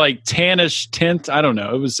weird like tannish tint. I don't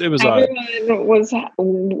know. It was Everyone was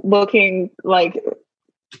looking like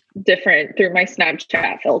different through my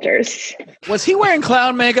Snapchat filters. Was he wearing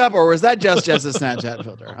clown makeup, or was that just a Snapchat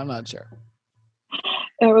filter? I'm not sure.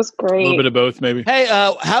 It was great. A little bit of both, maybe. Hey,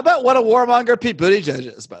 how about what a warmonger Pete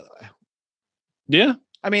Buttigieg is, by the way? Yeah.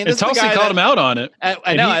 I mean, this Tulsi called him out on it.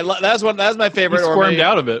 I know. That was my favorite. He squirmed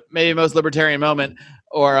out of it. Maybe most libertarian moment,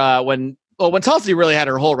 or when Tulsi really had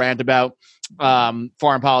her whole rant about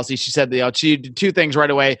foreign policy. She said, she did 2 things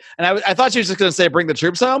right away, and I thought she was just going to say bring the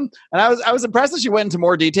troops home, and I was impressed that she went into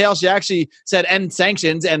more detail. She actually said end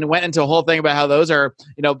sanctions and went into a whole thing about how those are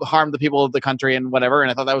harm the people of the country and whatever,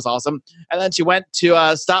 and I thought that was awesome. And then she went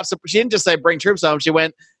to stop. She didn't just say bring troops home. She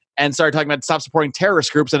went and started talking about stop supporting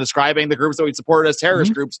terrorist groups and describing the groups that we supported as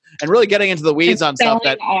terrorist groups, and really getting into the weeds on stuff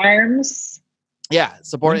that arms. Yeah,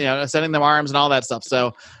 supporting, sending them arms and all that stuff.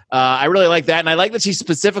 So I really like that, and I like that she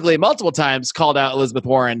specifically multiple times called out Elizabeth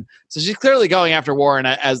Warren. So she's clearly going after Warren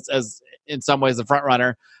as in some ways the front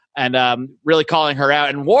runner, and really calling her out.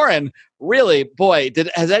 And Warren, really, boy,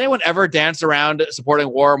 has anyone ever danced around supporting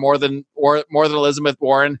war more than Elizabeth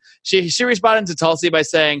Warren? She responded to Tulsi by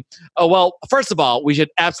saying, "Oh well, first of all, we should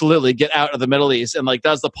absolutely get out of the Middle East," and like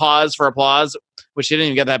does the pause for applause, which she didn't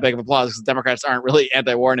even get that big of applause because Democrats aren't really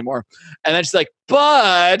anti-war anymore. And then she's like,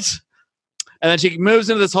 "But." And then she moves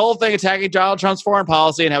into this whole thing attacking Donald Trump's foreign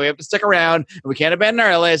policy and how we have to stick around and we can't abandon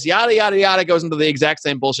our allies, yada, yada, yada, goes into the exact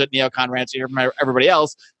same bullshit neocon rants you hear from everybody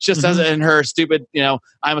else. She just says it in her stupid,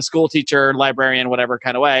 I'm a school teacher, librarian, whatever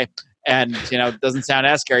kind of way. And, it doesn't sound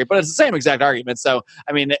as scary, but it's the same exact argument. So,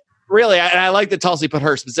 I mean, really, and I like that Tulsi put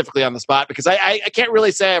her specifically on the spot because I can't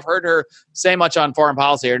really say I've heard her say much on foreign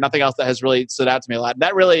policy or nothing else that has really stood out to me a lot. And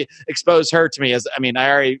that really exposed her to me as, I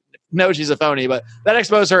already know she's a phony, but that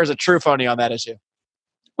exposed her as a true phony on that issue.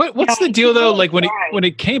 What's the deal though? Like when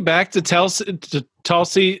it came back to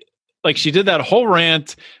Tulsi, like she did that whole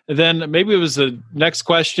rant, and then maybe it was the next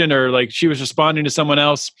question or like she was responding to someone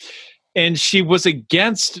else, and she was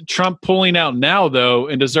against Trump pulling out now though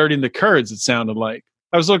and deserting the Kurds. It sounded like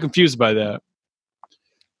I was a little confused by that.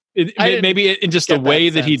 Maybe in just the way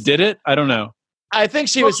that he did it. I don't know. I think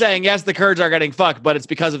she was saying, yes, the Kurds are getting fucked, but it's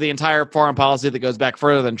because of the entire foreign policy that goes back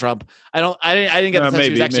further than Trump. I didn't get the sense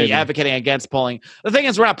she was actually advocating against pulling. The thing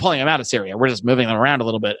is, we're not pulling them out of Syria. We're just moving them around a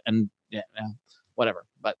little bit and whatever.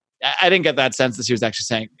 But I didn't get that sense that she was actually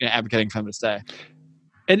saying, advocating for them to stay.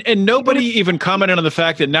 And nobody even commented on the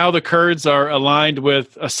fact that now the Kurds are aligned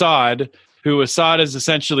with Assad, who Assad is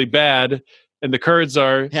essentially bad. And the Kurds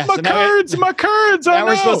are my Kurds. Now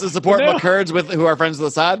we're supposed to support my Kurds who are friends with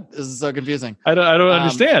Assad. This is so confusing. I don't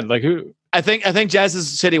understand. Like who? I think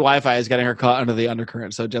Jess's shitty Wi-Fi is getting her caught under the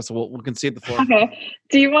undercurrent. So Jess, we'll concede the floor. Okay.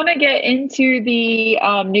 Do you want to get into the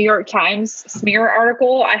New York Times smear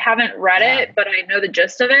article? I haven't read it, but I know the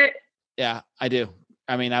gist of it. Yeah, I do.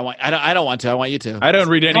 I don't want to. I want you to. I don't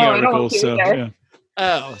read any articles. So yeah.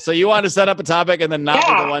 Oh, so you want to set up a topic and then not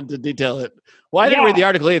be the one to detail it. Well, I didn't read the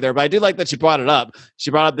article either, but I do like that she brought it up. She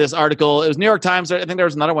brought up this article. It was New York Times. I think there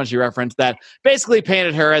was another one she referenced that basically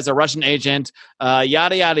painted her as a Russian agent,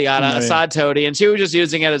 yada, yada, yada, Assad toady. And she was just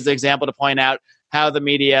using it as an example to point out how the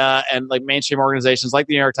media and like mainstream organizations like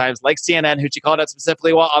the New York Times, like CNN, who she called out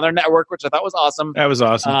specifically while on their network, which I thought was awesome. That was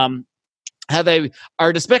awesome. How they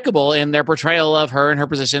are despicable in their portrayal of her and her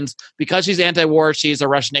positions because she's anti-war. She's a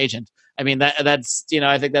Russian agent. I mean, that's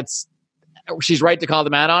I think she's right to call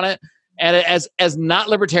them out on it. And as not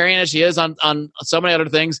libertarian as she is on so many other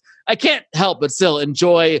things, I can't help but still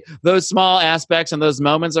enjoy those small aspects and those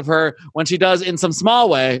moments of her when she does in some small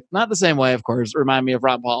way, not the same way, of course, remind me of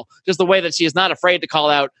Ron Paul, just the way that she is not afraid to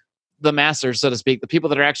call out the masters, so to speak, the people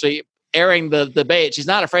that are actually airing the debate. She's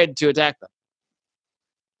not afraid to attack them.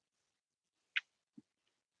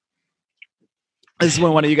 This is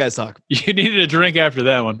when one of you guys talk. You needed a drink after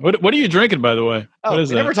that one. What are you drinking, by the way? Oh, what is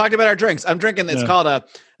we that? never talked about our drinks. I'm drinking. It's called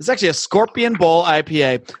it's actually a Scorpion Bowl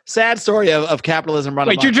IPA. Sad story of capitalism running.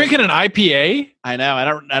 Wait, you're drinking an IPA? I know.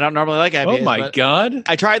 I don't normally like IPAs. Oh my God!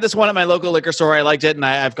 I tried this one at my local liquor store. I liked it, and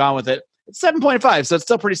I've gone with it. It's 7.5, so it's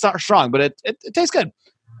still pretty strong, but it tastes good.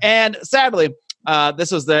 And sadly,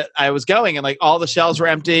 this was I was going, and like all the shelves were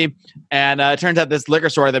empty. And it turns out this liquor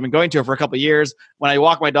store that I've been going to for a couple of years, when I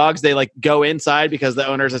walk my dogs, they like go inside because the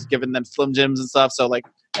owners has given them Slim Jims and stuff. So like,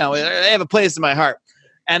 they have a place in my heart.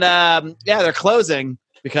 And they're closing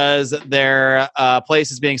because their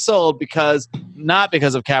place is being sold not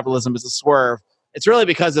because of capitalism, it's a swerve. It's really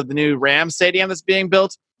because of the new Rams stadium that's being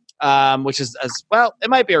built, which is as well. It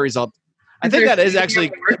might be a result. I think that is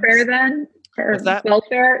actually warfare then. Or what's that?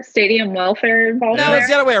 Welfare, stadium welfare involved. No, it's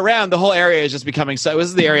the other way around. The whole area is just becoming so. This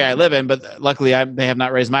is the area I live in, but luckily they have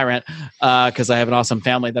not raised my rent because I have an awesome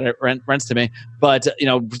family that rents to me. But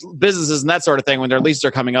businesses and that sort of thing, when their leases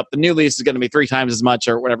are coming up, the new lease is going to be 3 times as much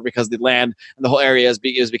or whatever because the land and the whole area is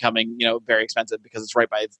becoming very expensive because it's right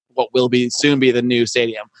by what will soon be the new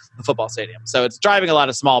stadium, the football stadium. So it's driving a lot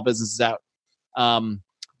of small businesses out.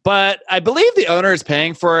 But I believe the owner is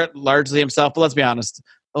paying for it largely himself. But let's be honest.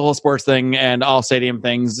 The whole sports thing and all stadium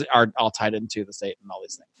things are all tied into the state and all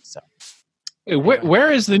these things. So, where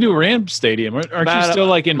is the new Rams stadium? Aren't you still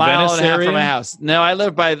like in Venice area? From my house. No, I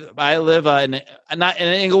live not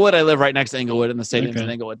in Inglewood. I live right next to Inglewood, and the stadium's in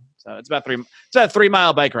Inglewood. So it's about a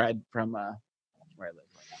 3-mile bike ride from where I live.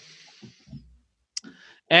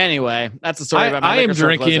 Anyway, that's the story about my liquor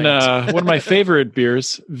store drinking one of my favorite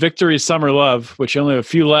beers, Victory Summer Love, which I only have a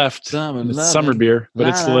few left. Summer beer, but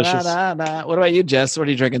it's delicious. What about you, Jess? What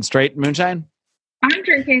are you drinking? Straight moonshine? I'm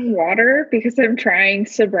drinking water because I'm trying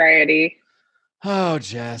sobriety. Oh,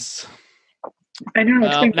 Jess. I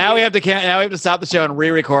know. Now we have to stop the show and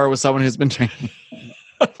re-record with someone who's been drinking.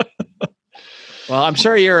 Well, I'm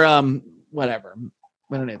sure you're whatever.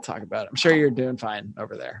 We don't need to talk about it. I'm sure you're doing fine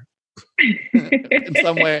over there.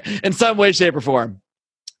 in some way, shape, or form.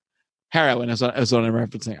 Heroin is what I'm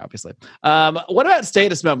referencing, obviously. What about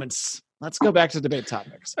status moments? Let's go back to debate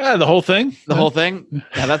topics. The whole thing? The whole thing?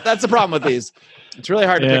 Yeah, that's the problem with these. It's really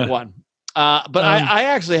hard to pick one. But I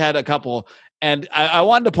actually had a couple, and I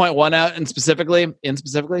wanted to point one out specifically.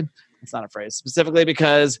 It's not a phrase. Specifically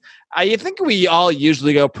because you think we all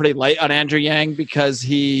usually go pretty light on Andrew Yang because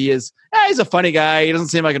he's a funny guy. He doesn't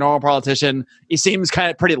seem like a normal politician. He seems kind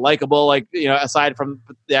of pretty likable, aside from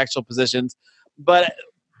the actual positions. But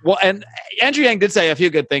and Andrew Yang did say a few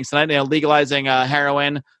good things tonight, legalizing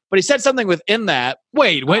heroin. But he said something within that.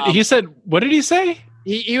 Wait, he said, what did he say?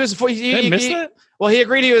 He was for. I missed that? Well, he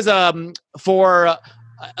agreed he was for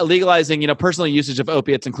legalizing, personal usage of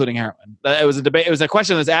opiates, including heroin. It was a debate. It was a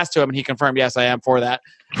question that was asked to him, and he confirmed, "Yes, I am for that."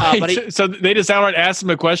 So they just outright asked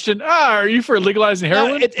him a question. Are you for legalizing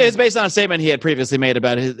heroin? No, it was based on a statement he had previously made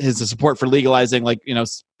about his support for legalizing,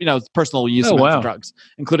 personal use of drugs,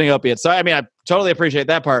 including opiates. So, I mean, I totally appreciate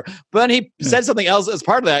that part. But then he said something else as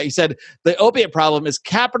part of that. He said the opiate problem is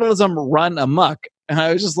capitalism run amok, and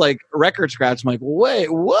I was just like record scratch. I'm like,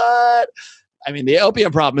 wait, what? I mean, the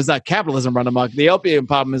opium problem is not capitalism run amok. The opium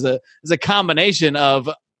problem is a combination of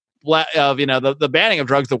the banning of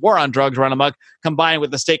drugs, the war on drugs run amok, combined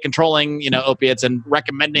with the state controlling opiates and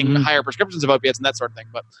recommending higher prescriptions of opiates and that sort of thing.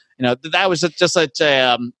 But that was just such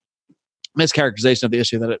a mischaracterization of the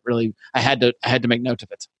issue that it really I had to make note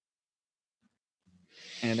of it.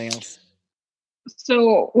 Anything else?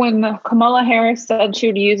 So when Kamala Harris said she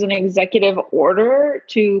would use an executive order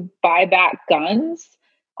to buy back guns,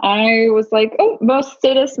 I was like, oh, most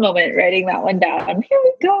status moment, writing that one down. Here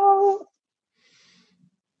we go.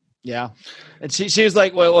 Yeah. And she was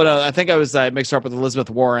like, I think I mixed her up with Elizabeth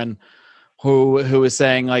Warren, who was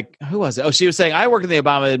saying, like, who was it? Oh, she was saying, I work in the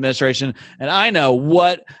Obama administration and I know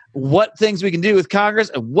what things we can do with Congress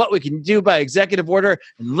and what we can do by executive order.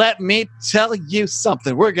 And let me tell you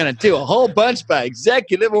something. We're going to do a whole bunch by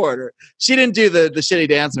executive order. She didn't do the shitty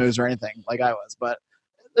dance moves or anything like I was, but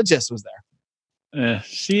the gist was there.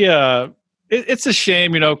 It's a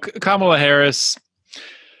shame, Kamala Harris,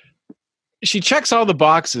 she checks all the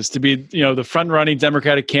boxes to be, the front running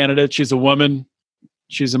Democratic candidate. She's a woman.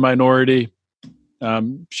 She's a minority.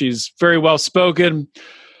 She's very well spoken.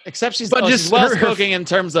 Except she's well spoken in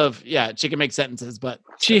terms of, she can make sentences, but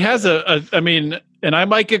she has and I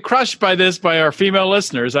might get crushed by this by our female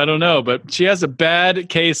listeners. I don't know, but she has a bad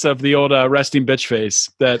case of the old resting bitch face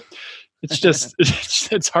that it's just,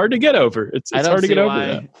 it's hard to get over. It's hard to get over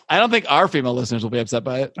that. I don't think our female listeners will be upset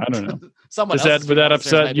by it. I don't know. Someone would that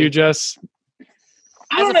upset you, Jess?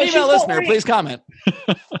 As a female listener, please comment.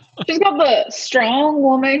 She's got the strong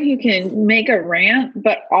woman who can make a rant,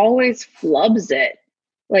 but always flubs it.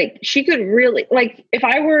 Like she could really like if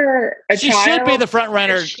I were a she child, should be the front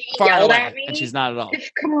runner far and away, and she's not at all. If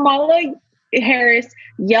Kamala Harris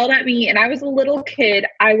yelled at me and I was a little kid,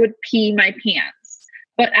 I would pee my pants.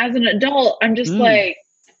 But as an adult, I'm just like,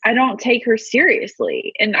 I don't take her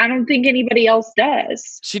seriously, and I don't think anybody else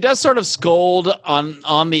does. She does sort of scold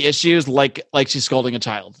on the issues like she's scolding a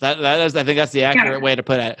child. That is, I think that's the accurate way to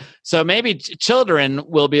put it. So maybe children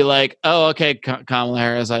will be like, "Oh, okay, Kamala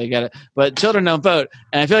Harris, I get it," but children don't vote,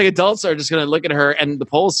 and I feel like adults are just going to look at her, and the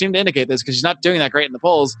polls seem to indicate this because she's not doing that great in the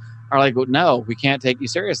polls. Are like, well, no, we can't take you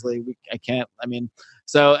seriously. I can't. I mean,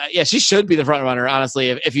 so yeah, she should be the front runner, honestly.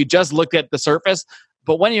 If you just looked at the surface.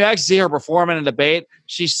 But when you actually see her perform in a debate,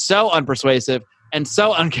 she's so unpersuasive and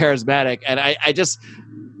so uncharismatic. And I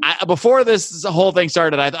before this whole thing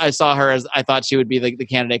started, I saw her as I thought she would be the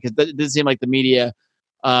candidate because it didn't seem like the media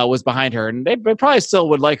was behind her. And they probably still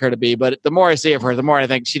would like her to be. But the more I see of her, the more I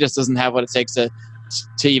think she just doesn't have what it takes to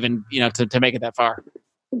even, to make it that far.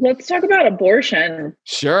 Let's talk about abortion.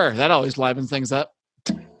 Sure. That always livens things up.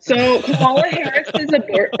 So Kamala Harris's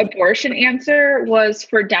abortion answer was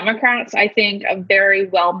for Democrats, I think, a very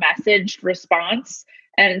well-messaged response.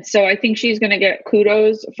 And so I think she's going to get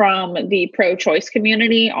kudos from the pro-choice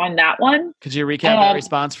community on that one. Could you recap that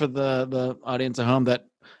response for the audience at home? That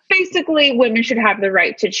basically women should have the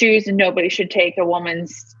right to choose and nobody should take a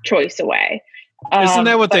woman's choice away. Isn't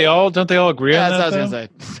that what don't they all agree on that? That's what I was going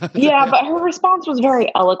to say. Yeah, but her response was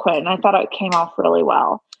very eloquent and I thought it came off really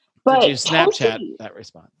well. But did you Snapchat that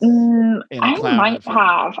response? I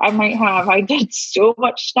might have. I did so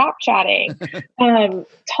much Snapchatting.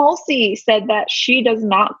 Tulsi said that she does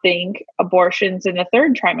not think abortions in the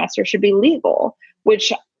third trimester should be legal,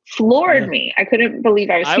 which floored me. I couldn't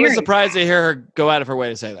believe I was surprised to hear her go out of her way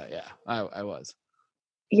to say that. Yeah, I was.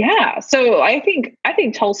 Yeah. So I think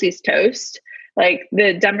Tulsi's toast. Like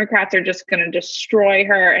the Democrats are just going to destroy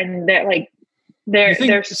her, and they're like.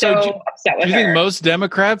 They're so upset with her. Do you think most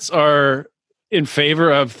Democrats are in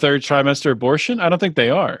favor of third trimester abortion? I don't think they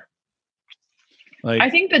are. I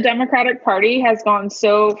think the Democratic Party has gone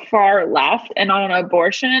so far left and on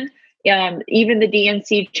abortion. Even the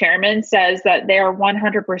DNC chairman says that they are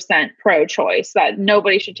 100% pro-choice, that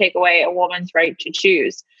nobody should take away a woman's right to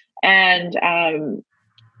choose. And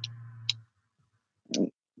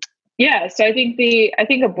so I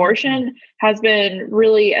think abortion has been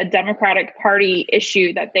really a Democratic Party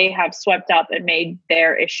issue that they have swept up and made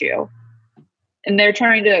their issue. And they're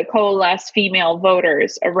trying to coalesce female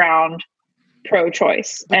voters around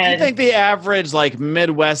pro-choice. Do you think the average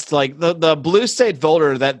Midwest, the blue state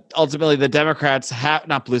voter that ultimately the Democrats have,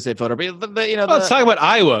 not blue state voter, but let's talk about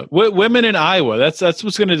Iowa. Women in Iowa. That's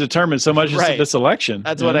what's going to determine so much of this election.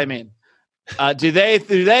 That's what I mean. Do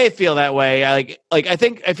they feel that way? I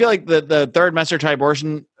feel like the third trimester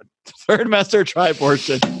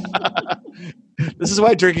tri-abortion. This is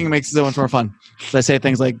why drinking makes it so much more fun. So I say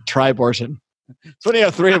things like tri-abortion. It's when you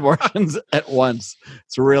have 3 abortions at once.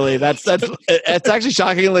 It's really it's actually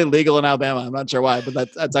shockingly legal in Alabama. I'm not sure why,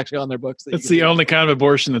 but that's actually on their books. It's the only kind of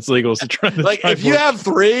abortion that's legal. So if you have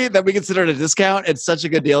 3 that we consider it a discount, it's such a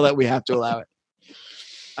good deal that we have to allow it.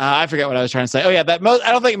 I forget what I was trying to say. Oh yeah,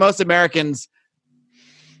 I don't think most Americans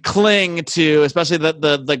cling to, especially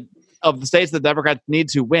the of the states the Democrats need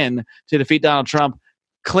to win to defeat Donald Trump,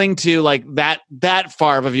 cling to that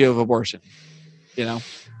far of a view of abortion.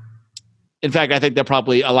 In fact, I think that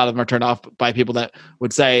probably a lot of them are turned off by people that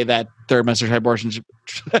would say that third trimester abortion should.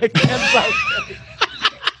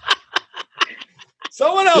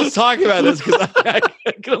 Someone else talk about this because I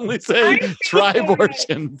can only say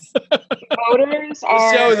tri-abortions. Voters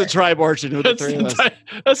are. The show is a tri-abortion with the 3 of us.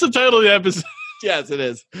 That's the title of the episode. Yes, it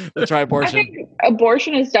is. The tri-abortion. I think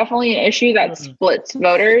abortion is definitely an issue that splits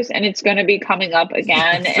voters, and it's going to be coming up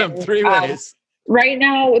again. In 3 ways. Right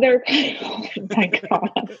now, oh my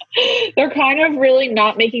God, they're kind of really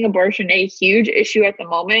not making abortion a huge issue at the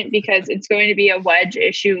moment because it's going to be a wedge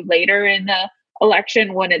issue later in the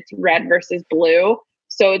election when it's red versus blue.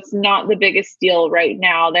 So it's not the biggest deal right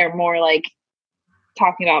now. They're more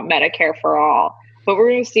talking about Medicare for all, but we're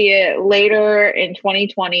going to see it later in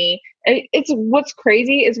 2020. What's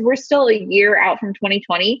crazy is we're still a year out from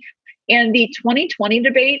 2020, and the 2020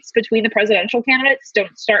 debates between the presidential candidates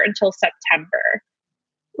don't start until September,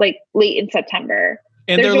 late in September.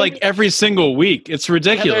 And they're every single week. It's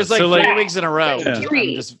ridiculous. There's 3 weeks in a row. Yeah.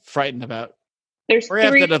 I'm just frightened about. We're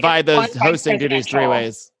going to have to divide those hosting duties 3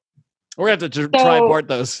 ways. We're going to have to try and abort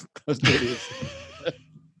those duties.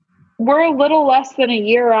 We're a little less than a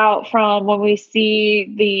year out from when we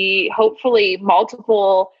see the hopefully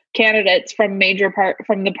multiple candidates from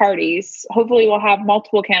from the parties. Hopefully we'll have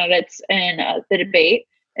multiple candidates in the debate.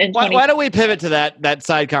 Why don't we pivot to that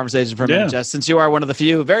side conversation for a minute, Jess, since you are one of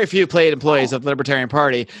the very few paid employees of the Libertarian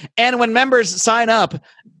Party. And when members sign up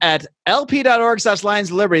at lp.org/Lions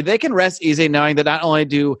of Liberty, they can rest easy knowing that not only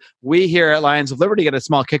do we here at Lions of Liberty get a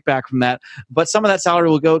small kickback from that, but some of that salary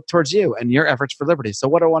will go towards you and your efforts for liberty. So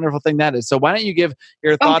what a wonderful thing that is. So why don't you give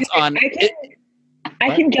your thoughts on it?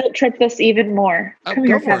 I can guilt trip this even more. Come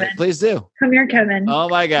here, Kevin. Please do. Come here, Kevin. Oh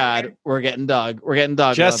my God, we're getting dog.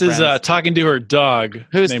 Jess is talking to her dog.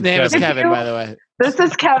 Whose name is Kevin, by the way. This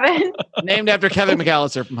is Kevin. Named after Kevin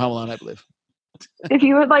McAllister from Home Alone, I believe. If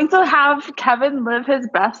you would like to have Kevin live his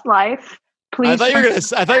best life, please. I thought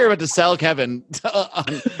you were about to sell Kevin.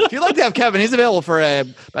 If you'd like to have Kevin, he's available for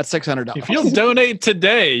about $600. If you'll donate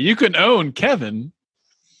today, you can own Kevin.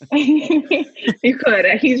 You could.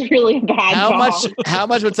 He's really a bad. How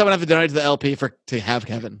much would someone have to donate to the LP to have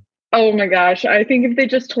Kevin? Oh my gosh! I think if they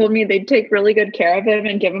just told me they'd take really good care of him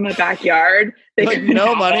and give him a backyard, they like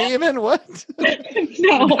no money even. What?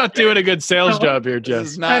 No, not doing a good sales job here,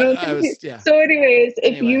 Jess. So, anyways,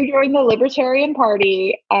 if you join the Libertarian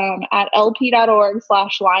Party at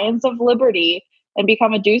lp.org/Lions of Liberty and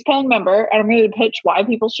become a dues-paying member, and I'm going to pitch why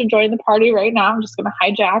people should join the party right now. I'm just going to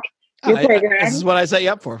hijack your program. This is what I set you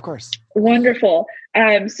up for, of course. Wonderful.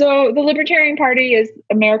 So the Libertarian Party is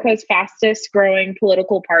America's fastest growing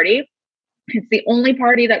political party. It's the only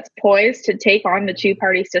party that's poised to take on the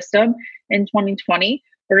two-party system in 2020.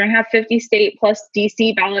 We're going to have 50 state plus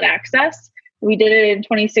DC ballot access. We did it in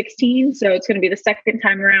 2016, so it's going to be the second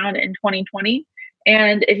time around in 2020.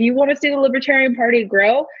 And if you want to see the Libertarian Party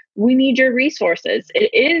grow, we need your resources.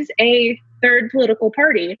 It is a third political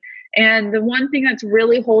party. And the one thing that's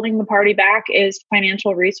really holding the party back is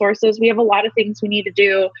financial resources. We have a lot of things we need to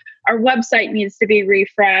do. Our website needs to be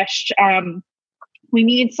refreshed. We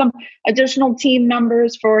need some additional team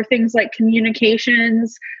members for things like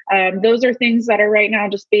communications. Those are things that are right now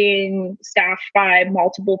just being staffed by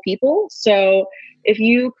multiple people. So if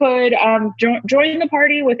you could join the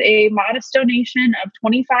party with a modest donation of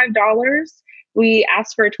 $25, we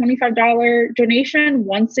ask for a $25 donation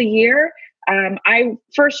once a year. I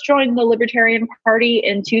first joined the Libertarian Party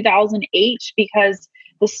in 2008 because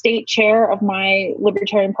the state chair of my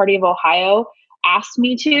Libertarian Party of Ohio asked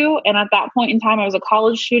me to. And at that point in time, I was a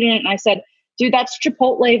college student and I said, dude, that's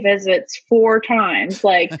Chipotle visits 4 times.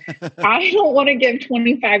 Like, I don't want to give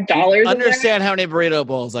 $25. Understand how many burrito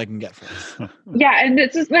bowls I can get for this. Yeah. And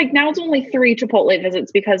it's just like, now it's only 3 Chipotle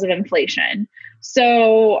visits because of inflation.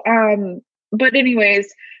 So, but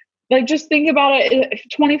anyways, like, just think about it.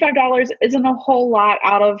 $25 isn't a whole lot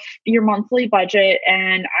out of your monthly budget.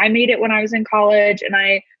 And I made it when I was in college, and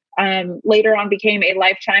I later on became a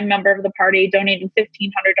lifetime member of the party, donating $1,500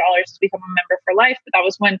 to become a member for life. But that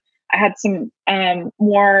was when I had some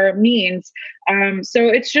more means. So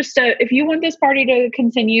it's just if you want this party to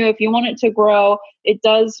continue, if you want it to grow, it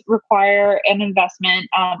does require an investment.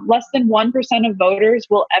 Less than 1% of voters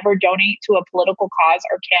will ever donate to a political cause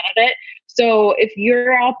or candidate. So if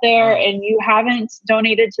you're out there and you haven't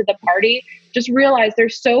donated to the party, just realize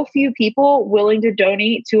there's so few people willing to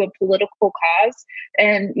donate to a political cause.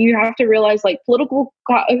 And you have to realize, like, political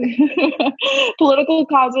causes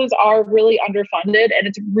are really underfunded, and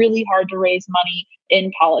it's really hard to raise money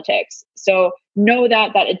in politics. So know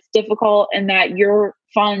that it's difficult and that your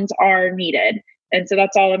funds are needed. And so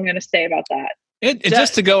that's all I'm going to say about that. And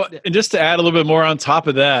just to add a little bit more on top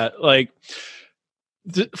of that, like,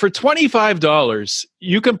 for $25,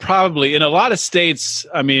 you can probably, in a lot of states,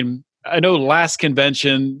 I mean, I know last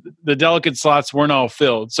convention, the delegate slots weren't all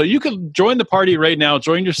filled. So you can join the party right now,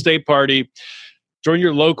 join your state party, join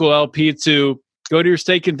your local LP to go to your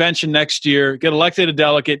state convention next year, get elected a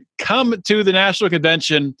delegate, come to the national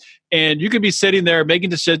convention, and you could be sitting there making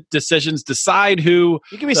decisions, decide who.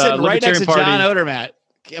 You could be sitting right next to John Odermatt.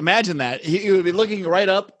 Imagine that. He would be looking right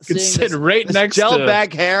up, seeing right next gel to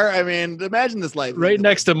back hair. I mean, imagine this life. Right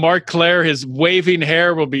next to Mark Claire, his waving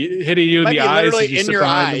hair will be hitting you in the eyes. Literally in your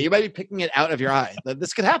eye. You might be picking it out of your eye.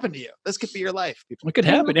 This could happen to you. This could be your life. People. It could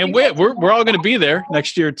happen. And we're all going to be there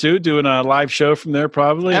next year too, doing a live show from there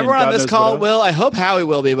probably. Everyone on this call will. I hope Howie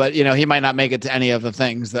will be, but he might not make it to any of the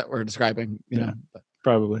things that we're describing.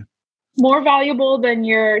 Probably. More valuable than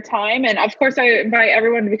your time. And of course, I invite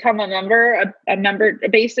everyone to become a member, a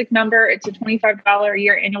basic member. It's a $25 a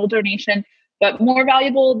year annual donation. But more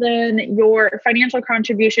valuable than your financial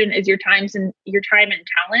contribution is your time and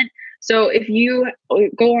talent. So if you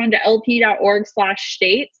go on to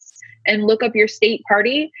lp.org/states and look up your state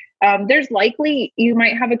party, there's likely you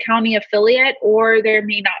might have a county affiliate, or there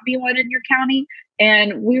may not be one in your county.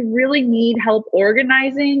 And we really need help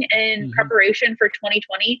organizing in preparation for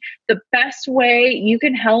 2020. The best way you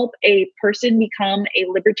can help a person become a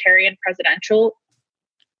libertarian president.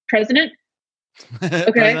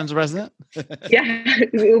 Okay. President's president? Yeah.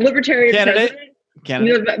 Libertarian Candidate.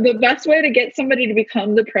 president. The best way to get somebody to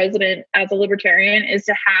become the president as a libertarian is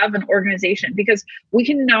to have an organization, because we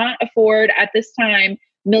cannot afford at this time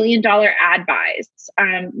 $1 million ad buys.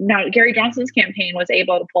 Now, Gary Johnson's campaign was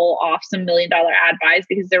able to pull off some $1 million ad buys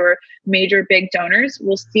because there were major big donors.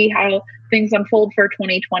 We'll see how things unfold for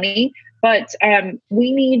 2020. But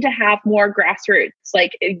we need to have more grassroots.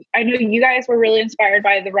 Like, I know you guys were really inspired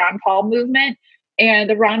by the Ron Paul movement. And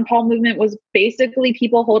the Ron Paul movement was basically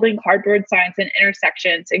people holding cardboard signs in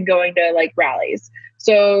intersections and going to like rallies.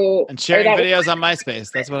 And sharing videos on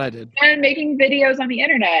MySpace. That's what I did. And making videos on the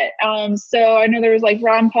internet. So I know there was like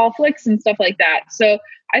Ron Paul flicks and stuff like that. So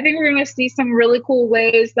I think we're going to see some really cool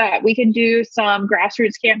ways that we can do some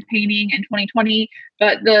grassroots campaigning in 2020.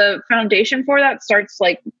 But the foundation for that starts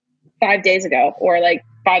like 5 days ago, or like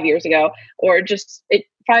 5 years ago, or just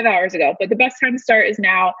 5 hours ago. But the best time to start is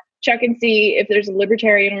now. Check and see if there's a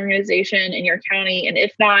libertarian organization in your county. And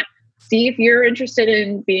if not, see if you're interested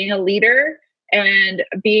in being a leader and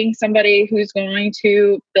being somebody who's going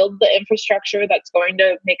to build the infrastructure that's going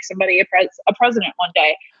to make somebody a president one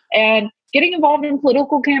day. And getting involved in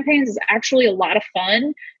political campaigns is actually a lot of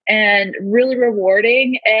fun and really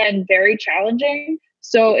rewarding and very challenging.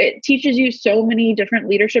 So it teaches you so many different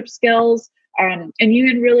leadership skills. And you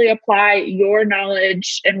can really apply your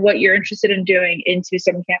knowledge and what you're interested in doing into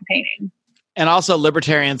some campaigning. And also,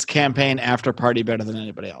 libertarians campaign after party better than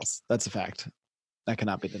anybody else. That's a fact. That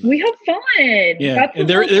cannot be denied. We have fun. Yeah, and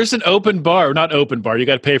there's an open bar, not open bar. You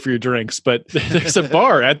got to pay for your drinks, but there's a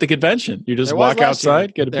bar at the convention. You just walk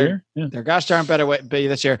outside, get a beer. Yeah. There, gosh darn better way be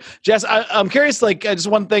this year. Jess, I'm curious. Like, just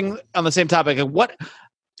one thing on the same topic. What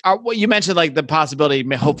you mentioned, like the possibility,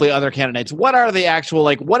 hopefully other candidates. What are the actual,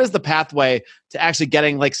 like, what is the pathway to actually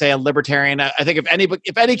getting, like, say, a libertarian? I think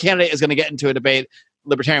if any candidate is going to get into a debate,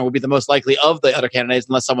 libertarian would be the most likely of the other candidates,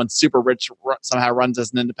 unless someone super rich somehow runs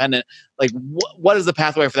as an independent. Like, what is the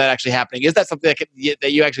pathway for that actually happening? Is that something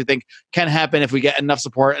that you actually think can happen if we get enough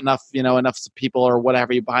support, enough people or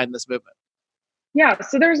whatever you behind this movement? Yeah,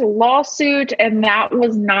 so there's a lawsuit, and that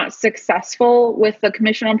was not successful with the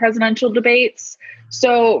Commission on Presidential Debates.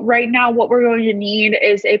 So right now, what we're going to need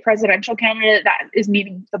is a presidential candidate that is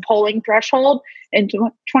meeting the polling threshold. In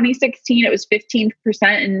 2016, it was 15%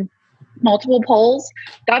 in multiple polls.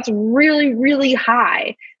 That's really, really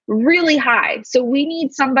high, really high. So we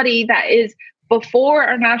need somebody that is, before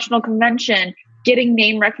our national convention, getting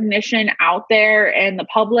name recognition out there in the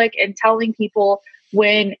public and telling people,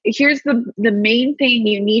 here's the main thing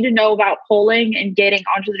you need to know about polling and getting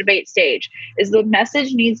onto the debate stage is the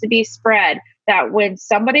message needs to be spread that when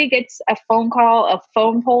somebody gets a phone call, a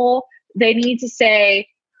phone poll, they need to say,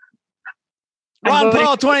 Ron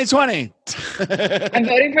Paul 2020. I'm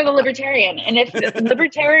voting for the libertarian. And if the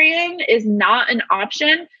libertarian is not an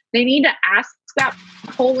option, they need to ask that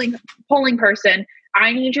polling person,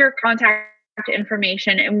 I need your contact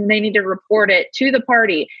information, and they need to report it to the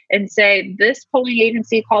party and say, this polling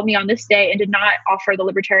agency called me on this day and did not offer the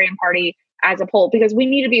Libertarian Party as a poll, because we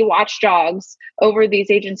need to be watchdogs over these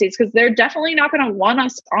agencies, because they're definitely not going to want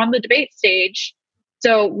us on the debate stage.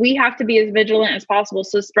 So we have to be as vigilant as possible.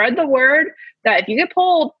 So spread the word that if you get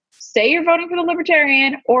polled, say you're voting for the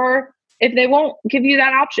Libertarian, or if they won't give you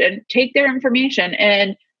that option, take their information,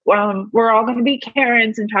 and we're all going to be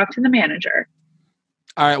Karens and talk to the manager.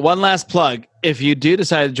 All right, one last plug. If you do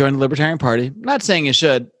decide to join the Libertarian Party, I'm not saying you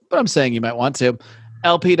should, but I'm saying you might want to.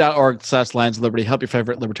 lp.org/Lions of Liberty. Help your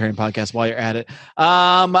favorite libertarian podcast while you're at it.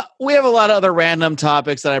 We have a lot of other random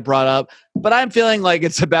topics that I brought up, but I'm feeling like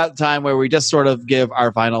it's about time where we just sort of give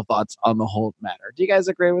our final thoughts on the whole matter. Do you guys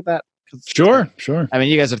agree with that? Sure. I mean,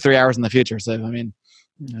 you guys are 3 hours in the future, so I mean,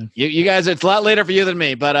 you guys, it's a lot later for you than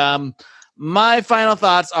me. But my final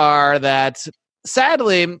thoughts are that,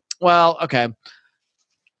 sadly, well, okay.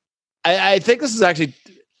 I think this is actually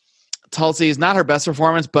Tulsi's not her best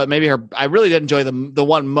performance, but maybe her. I really did enjoy the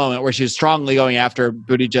one moment where she was strongly going after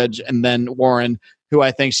Buttigieg and then Warren, who I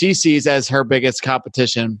think she sees as her biggest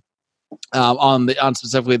competition on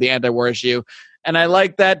specifically the anti-war issue. And I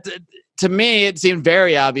like that. To me, it seemed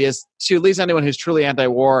very obvious to at least anyone who's truly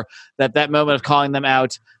anti-war that moment of calling them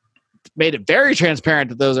out made it very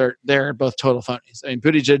transparent that they're both total phonies. I mean,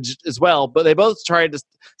 Buttigieg as well, but they both tried to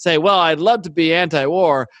say, "Well, I'd love to be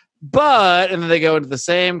anti-war." But, and then they go into the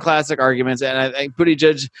same classic arguments, and I think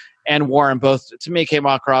Buttigieg and Warren both, to me, came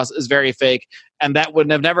across as very fake, and that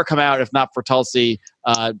would have never come out if not for Tulsi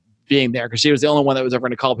being there, because she was the only one that was ever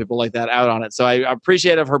going to call people like that out on it. So I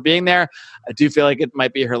appreciate of her being there. I do feel like it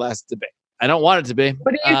might be her last debate. I don't want it to be.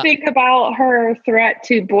 What do you think about her threat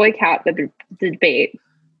to boycott the debate?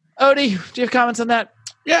 Odie, do you have comments on that?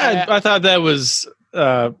 Yeah, I thought that was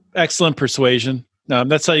excellent persuasion.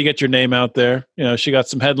 That's how you get your name out there. She got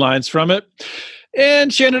some headlines from it,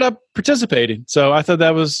 and she ended up participating. So I thought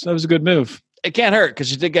that was a good move. It can't hurt because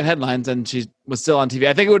she did get headlines and she was still on TV.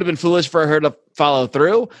 I think it would have been foolish for her to follow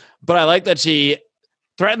through, but I like that she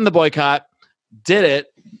threatened the boycott, did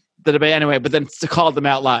it, the debate anyway, but then called them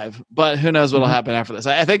out live. But who knows what'll happen after this?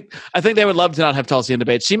 I think they would love to not have Tulsi in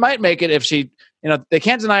debate. She might make it if she, they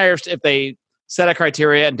can't deny her if they set a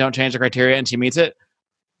criteria and don't change the criteria and she meets it.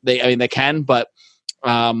 They can, but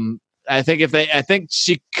I think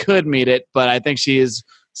she could meet it, but I think she is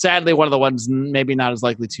sadly one of the ones maybe not as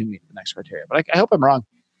likely to meet the next criteria. But I hope I'm wrong.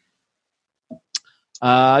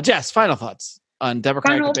 Jess, final thoughts on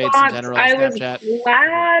Democratic debates in general. I was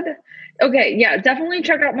glad. Okay, yeah, definitely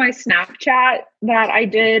check out my Snapchat that I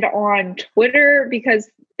did on Twitter because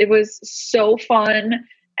it was so fun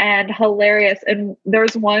and hilarious. And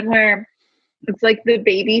there's one where it's like the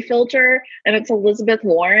baby filter and it's Elizabeth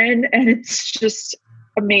Warren, and it's just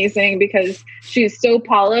amazing because she's so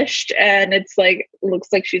polished and it's like looks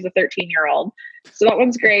like she's a 13-year-old. So that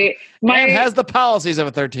one's great. And has the policies of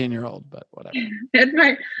a 13-year-old, but whatever. And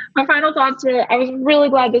my final thoughts were, I was really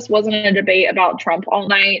glad this wasn't a debate about Trump all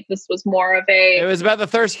night. This was more of It was about the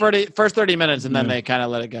first 30 minutes, and then they kind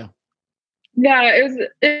of let it go. Yeah,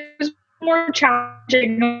 it was more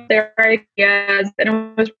challenging with their ideas, and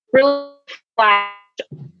it was really flat,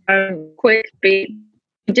 quick debate.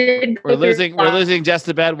 We're losing Jess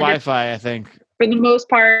to bad Wi-Fi, I think. For the most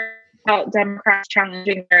part, about Democrats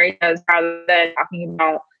challenging their ideas rather than talking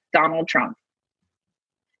about Donald Trump.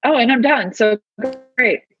 Oh, and I'm done. So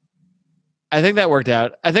great. I think that worked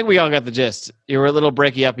out. I think we all got the gist. You were a little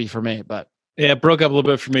breaky-uppy for me, but yeah, it broke up a little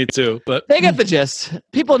bit for me too. But they get the gist.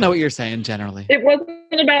 People know what you're saying generally. It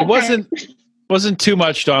wasn't too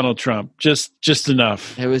much Donald Trump. Just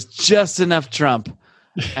enough. It was just enough Trump.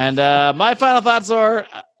 And my final thoughts are,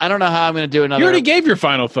 I don't know how I'm going to do another. You already gave your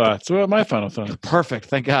final thoughts. What are my final thoughts? Perfect.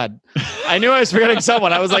 Thank God. I knew I was forgetting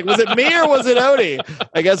someone. I was like, was it me or was it Odie?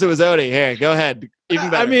 I guess it was Odie. Here, go ahead. Even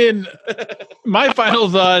better. I mean, my final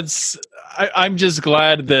thoughts, I'm just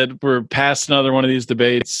glad that we're past another one of these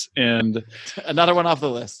debates and another one off the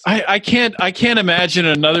list. I can't imagine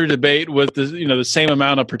another debate with the same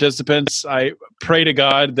amount of participants. I pray to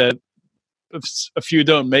God that a few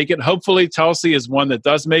don't make it. Hopefully Tulsi is one that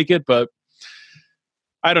does make it, but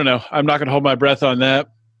I don't know. I'm not going to hold my breath on that.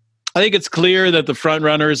 I think it's clear that the front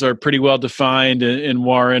runners are pretty well defined in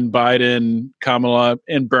Warren, Biden, Kamala,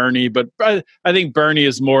 and Bernie. But I think Bernie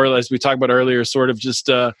is more, as we talked about earlier, sort of just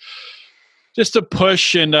a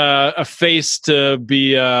push and a face to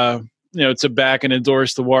be to back and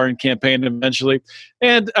endorse the Warren campaign eventually.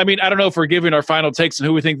 And I mean, I don't know if we're giving our final takes on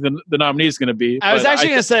who we think the nominee is going to be. I was actually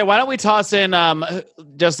going to say, why don't we toss in and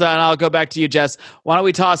I'll go back to you, Jess. Why don't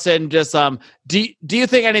we toss in just do you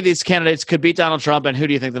think any of these candidates could beat Donald Trump, and who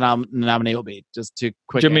do you think the nominee will be? Just too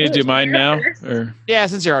quick. Do you mean to do mine now? Or? Yeah,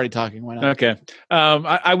 since you're already talking, why not? Okay.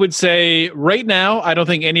 I would say right now, I don't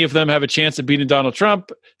think any of them have a chance of beating Donald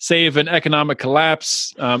Trump, save an economic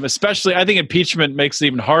collapse. Especially, I think impeachment makes it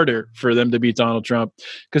even harder for them to beat Donald Trump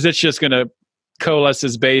because it's just going to coalesce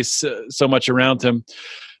his base so much around him.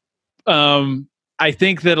 I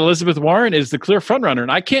think that Elizabeth Warren is the clear frontrunner,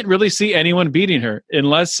 and I can't really see anyone beating her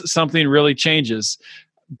unless something really changes.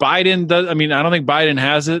 Biden does. I mean, I don't think Biden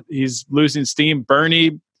has it. He's losing steam.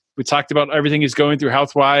 Bernie, we talked about everything he's going through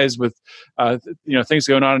health-wise with, things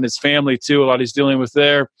going on in his family too. A lot he's dealing with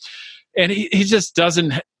there, and he just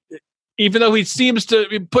doesn't. Even though he seems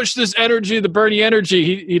to push this energy, the Bernie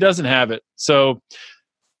energy, he doesn't have it. So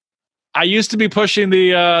I used to be pushing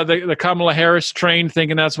the Kamala Harris train,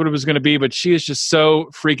 thinking that's what it was going to be, but she is just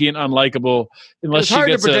so freaking unlikable. It's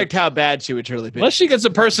hard to predict how bad she would truly be. Unless she gets a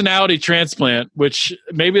personality transplant, which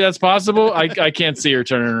maybe that's possible. I can't see her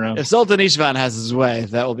turning around. If Sultan Ishvan has his way,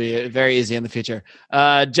 that will be very easy in the future.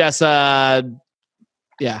 Jess, answer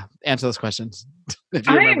those questions.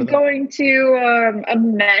 I am going to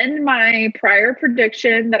amend my prior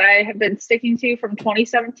prediction that I have been sticking to from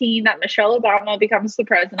 2017 that Michelle Obama becomes the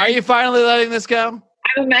president. Are you finally letting this go?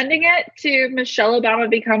 I'm amending it to Michelle Obama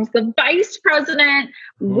becomes the vice president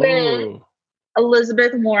with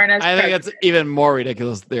Elizabeth Warren as president. I think that's even more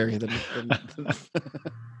ridiculous theory than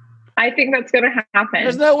I think that's going to happen.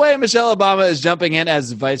 There's no way Michelle Obama is jumping in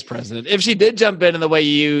as vice president. If she did jump in the way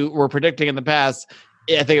you were predicting in the past,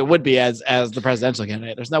 I think it would be as the presidential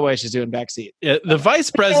candidate. There's no way she's doing backseat. Yeah, the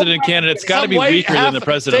vice president candidate's got to be weaker than the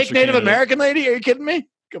presidential fake Native candidate. American lady? Are you kidding me?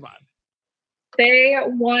 Come on.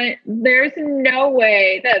 There's no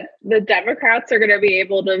way that the Democrats are going to be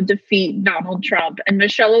able to defeat Donald Trump. And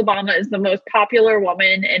Michelle Obama is the most popular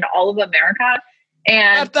woman in all of America.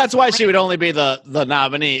 And that's why she would only be the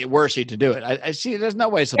nominee were she to do it. There's no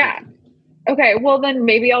way. Okay, well then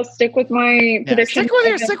maybe I'll stick with my prediction. Stick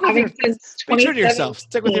with your be true to yourself.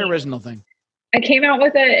 Stick with your original thing. I came out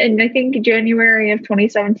with it in I think January of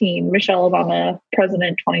 2017. Michelle Obama,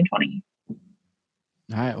 President 2020. All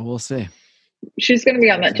right, well, we'll see. She's going to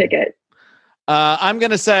be on that ticket. I'm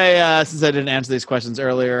going to say since I didn't answer these questions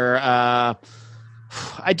earlier, I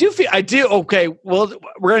do. Okay, well,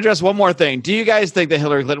 we're going to address one more thing. Do you guys think that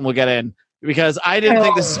Hillary Clinton will get in? Because I didn't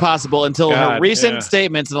think this is possible until her recent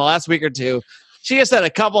statements in the last week or two. She has said a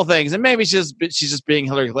couple things, and maybe she's just being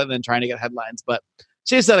Hillary Clinton and trying to get headlines, but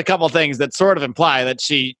she has said a couple things that sort of imply that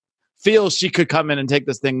she feels she could come in and take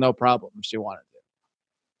this thing no problem if she wanted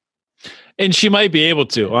to. And she might be able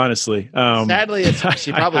to, honestly. Sadly,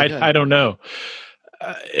 she probably could. I don't know.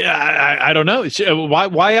 I don't know.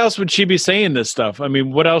 Why else would she be saying this stuff? I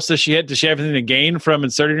mean, what else does she have? Does she have anything to gain from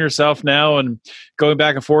inserting herself now and going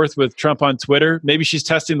back and forth with Trump on Twitter? Maybe she's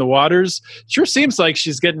testing the waters. Sure seems like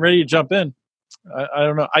she's getting ready to jump in. I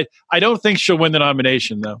don't know. I don't think she'll win the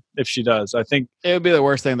nomination, though, if she does. I think it would be the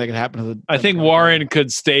worst thing that could happen to the I think Warren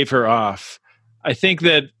could stave her off. I think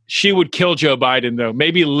that she would kill Joe Biden, though,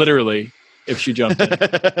 maybe literally, if she jumped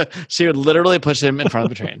in. She would literally push him in front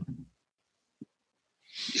of a train.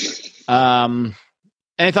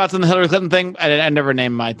 Any thoughts on the Hillary Clinton thing? I never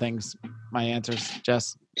named my answers.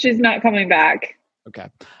 Jess? She's not coming back. Okay.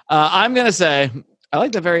 I'm going to say, I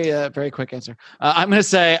like the very quick answer. I'm going to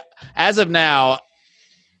say, as of now,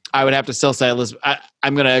 I would have to still say Elizabeth.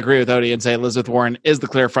 I'm going to agree with Odie and say Elizabeth Warren is the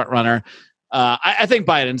clear front runner. I think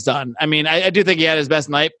Biden's done. I mean, I do think he had his best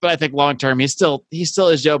night, but I think long term, he still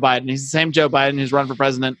is Joe Biden. He's the same Joe Biden who's run for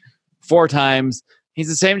president 4 times. He's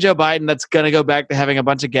the same Joe Biden that's going to go back to having a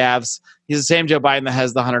bunch of gaffes. He's the same Joe Biden that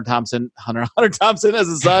has the Hunter Thompson as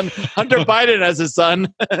his son, Hunter Biden as his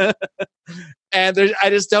son. And I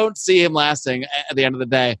just don't see him lasting at the end of the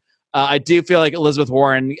day. I do feel like Elizabeth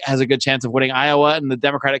Warren has a good chance of winning Iowa, and the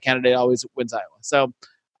Democratic candidate always wins Iowa. So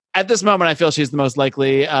at this moment, I feel she's the most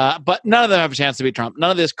likely, but none of them have a chance to beat Trump.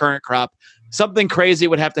 None of this current crop. Something crazy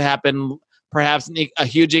would have to happen, perhaps a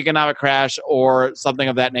huge economic crash or something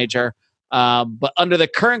of that nature. But under the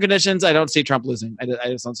current conditions, I don't see Trump losing. I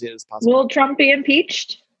just don't see it as possible. Will Trump be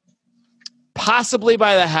impeached? Possibly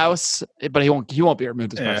by the House, but he won't be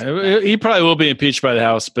removed as president. He probably will be impeached by the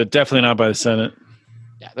House, but definitely not by the Senate.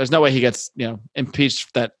 Yeah, there's no way he gets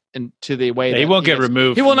impeached into the way that he won't get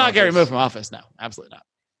removed. He will not get removed from office. No, absolutely not.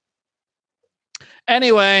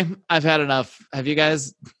 Anyway, I've had enough. Have you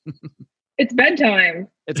guys? It's bedtime.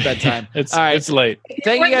 It's bedtime. All right. It's late.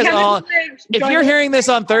 Thank you guys all. If you're hearing this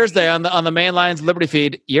on Thursday on the main Lions Liberty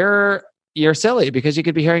feed, you're silly because you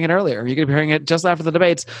could be hearing it earlier. You could be hearing it just after the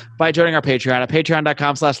debates by joining our Patreon at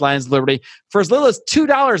patreon.com/LionsLiberty. For as little as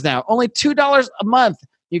 $2 now, only $2 a month,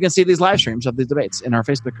 you can see these live streams of these debates in our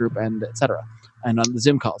Facebook group and etc. and on the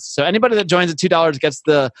Zoom calls. So anybody that joins at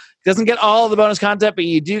 $2 doesn't get all the bonus content, but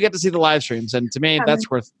you do get to see the live streams. And to me, that's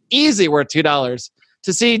worth $2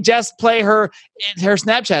 to see Jess play her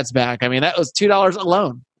Snapchats back. I mean, that was $2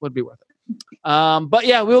 alone would be worth it. But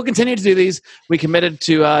yeah, we will continue to do these. We committed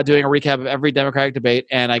to doing a recap of every Democratic debate,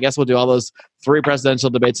 and I guess we'll do all those 3 presidential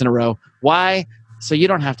debates in a row. Why? So you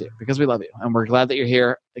don't have to, because we love you, and we're glad that you're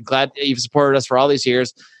here. Glad that you've supported us for all these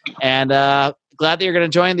years, and glad that you're going to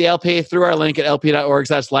join the LP through our link at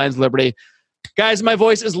lp.org/LionsLiberty. Guys, my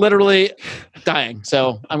voice is literally dying,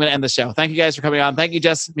 so I'm going to end the show. Thank you guys for coming on. Thank you,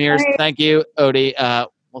 Jess Mears. Thank you, Odie.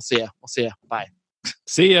 We'll see you. Bye.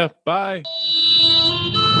 See ya. Bye.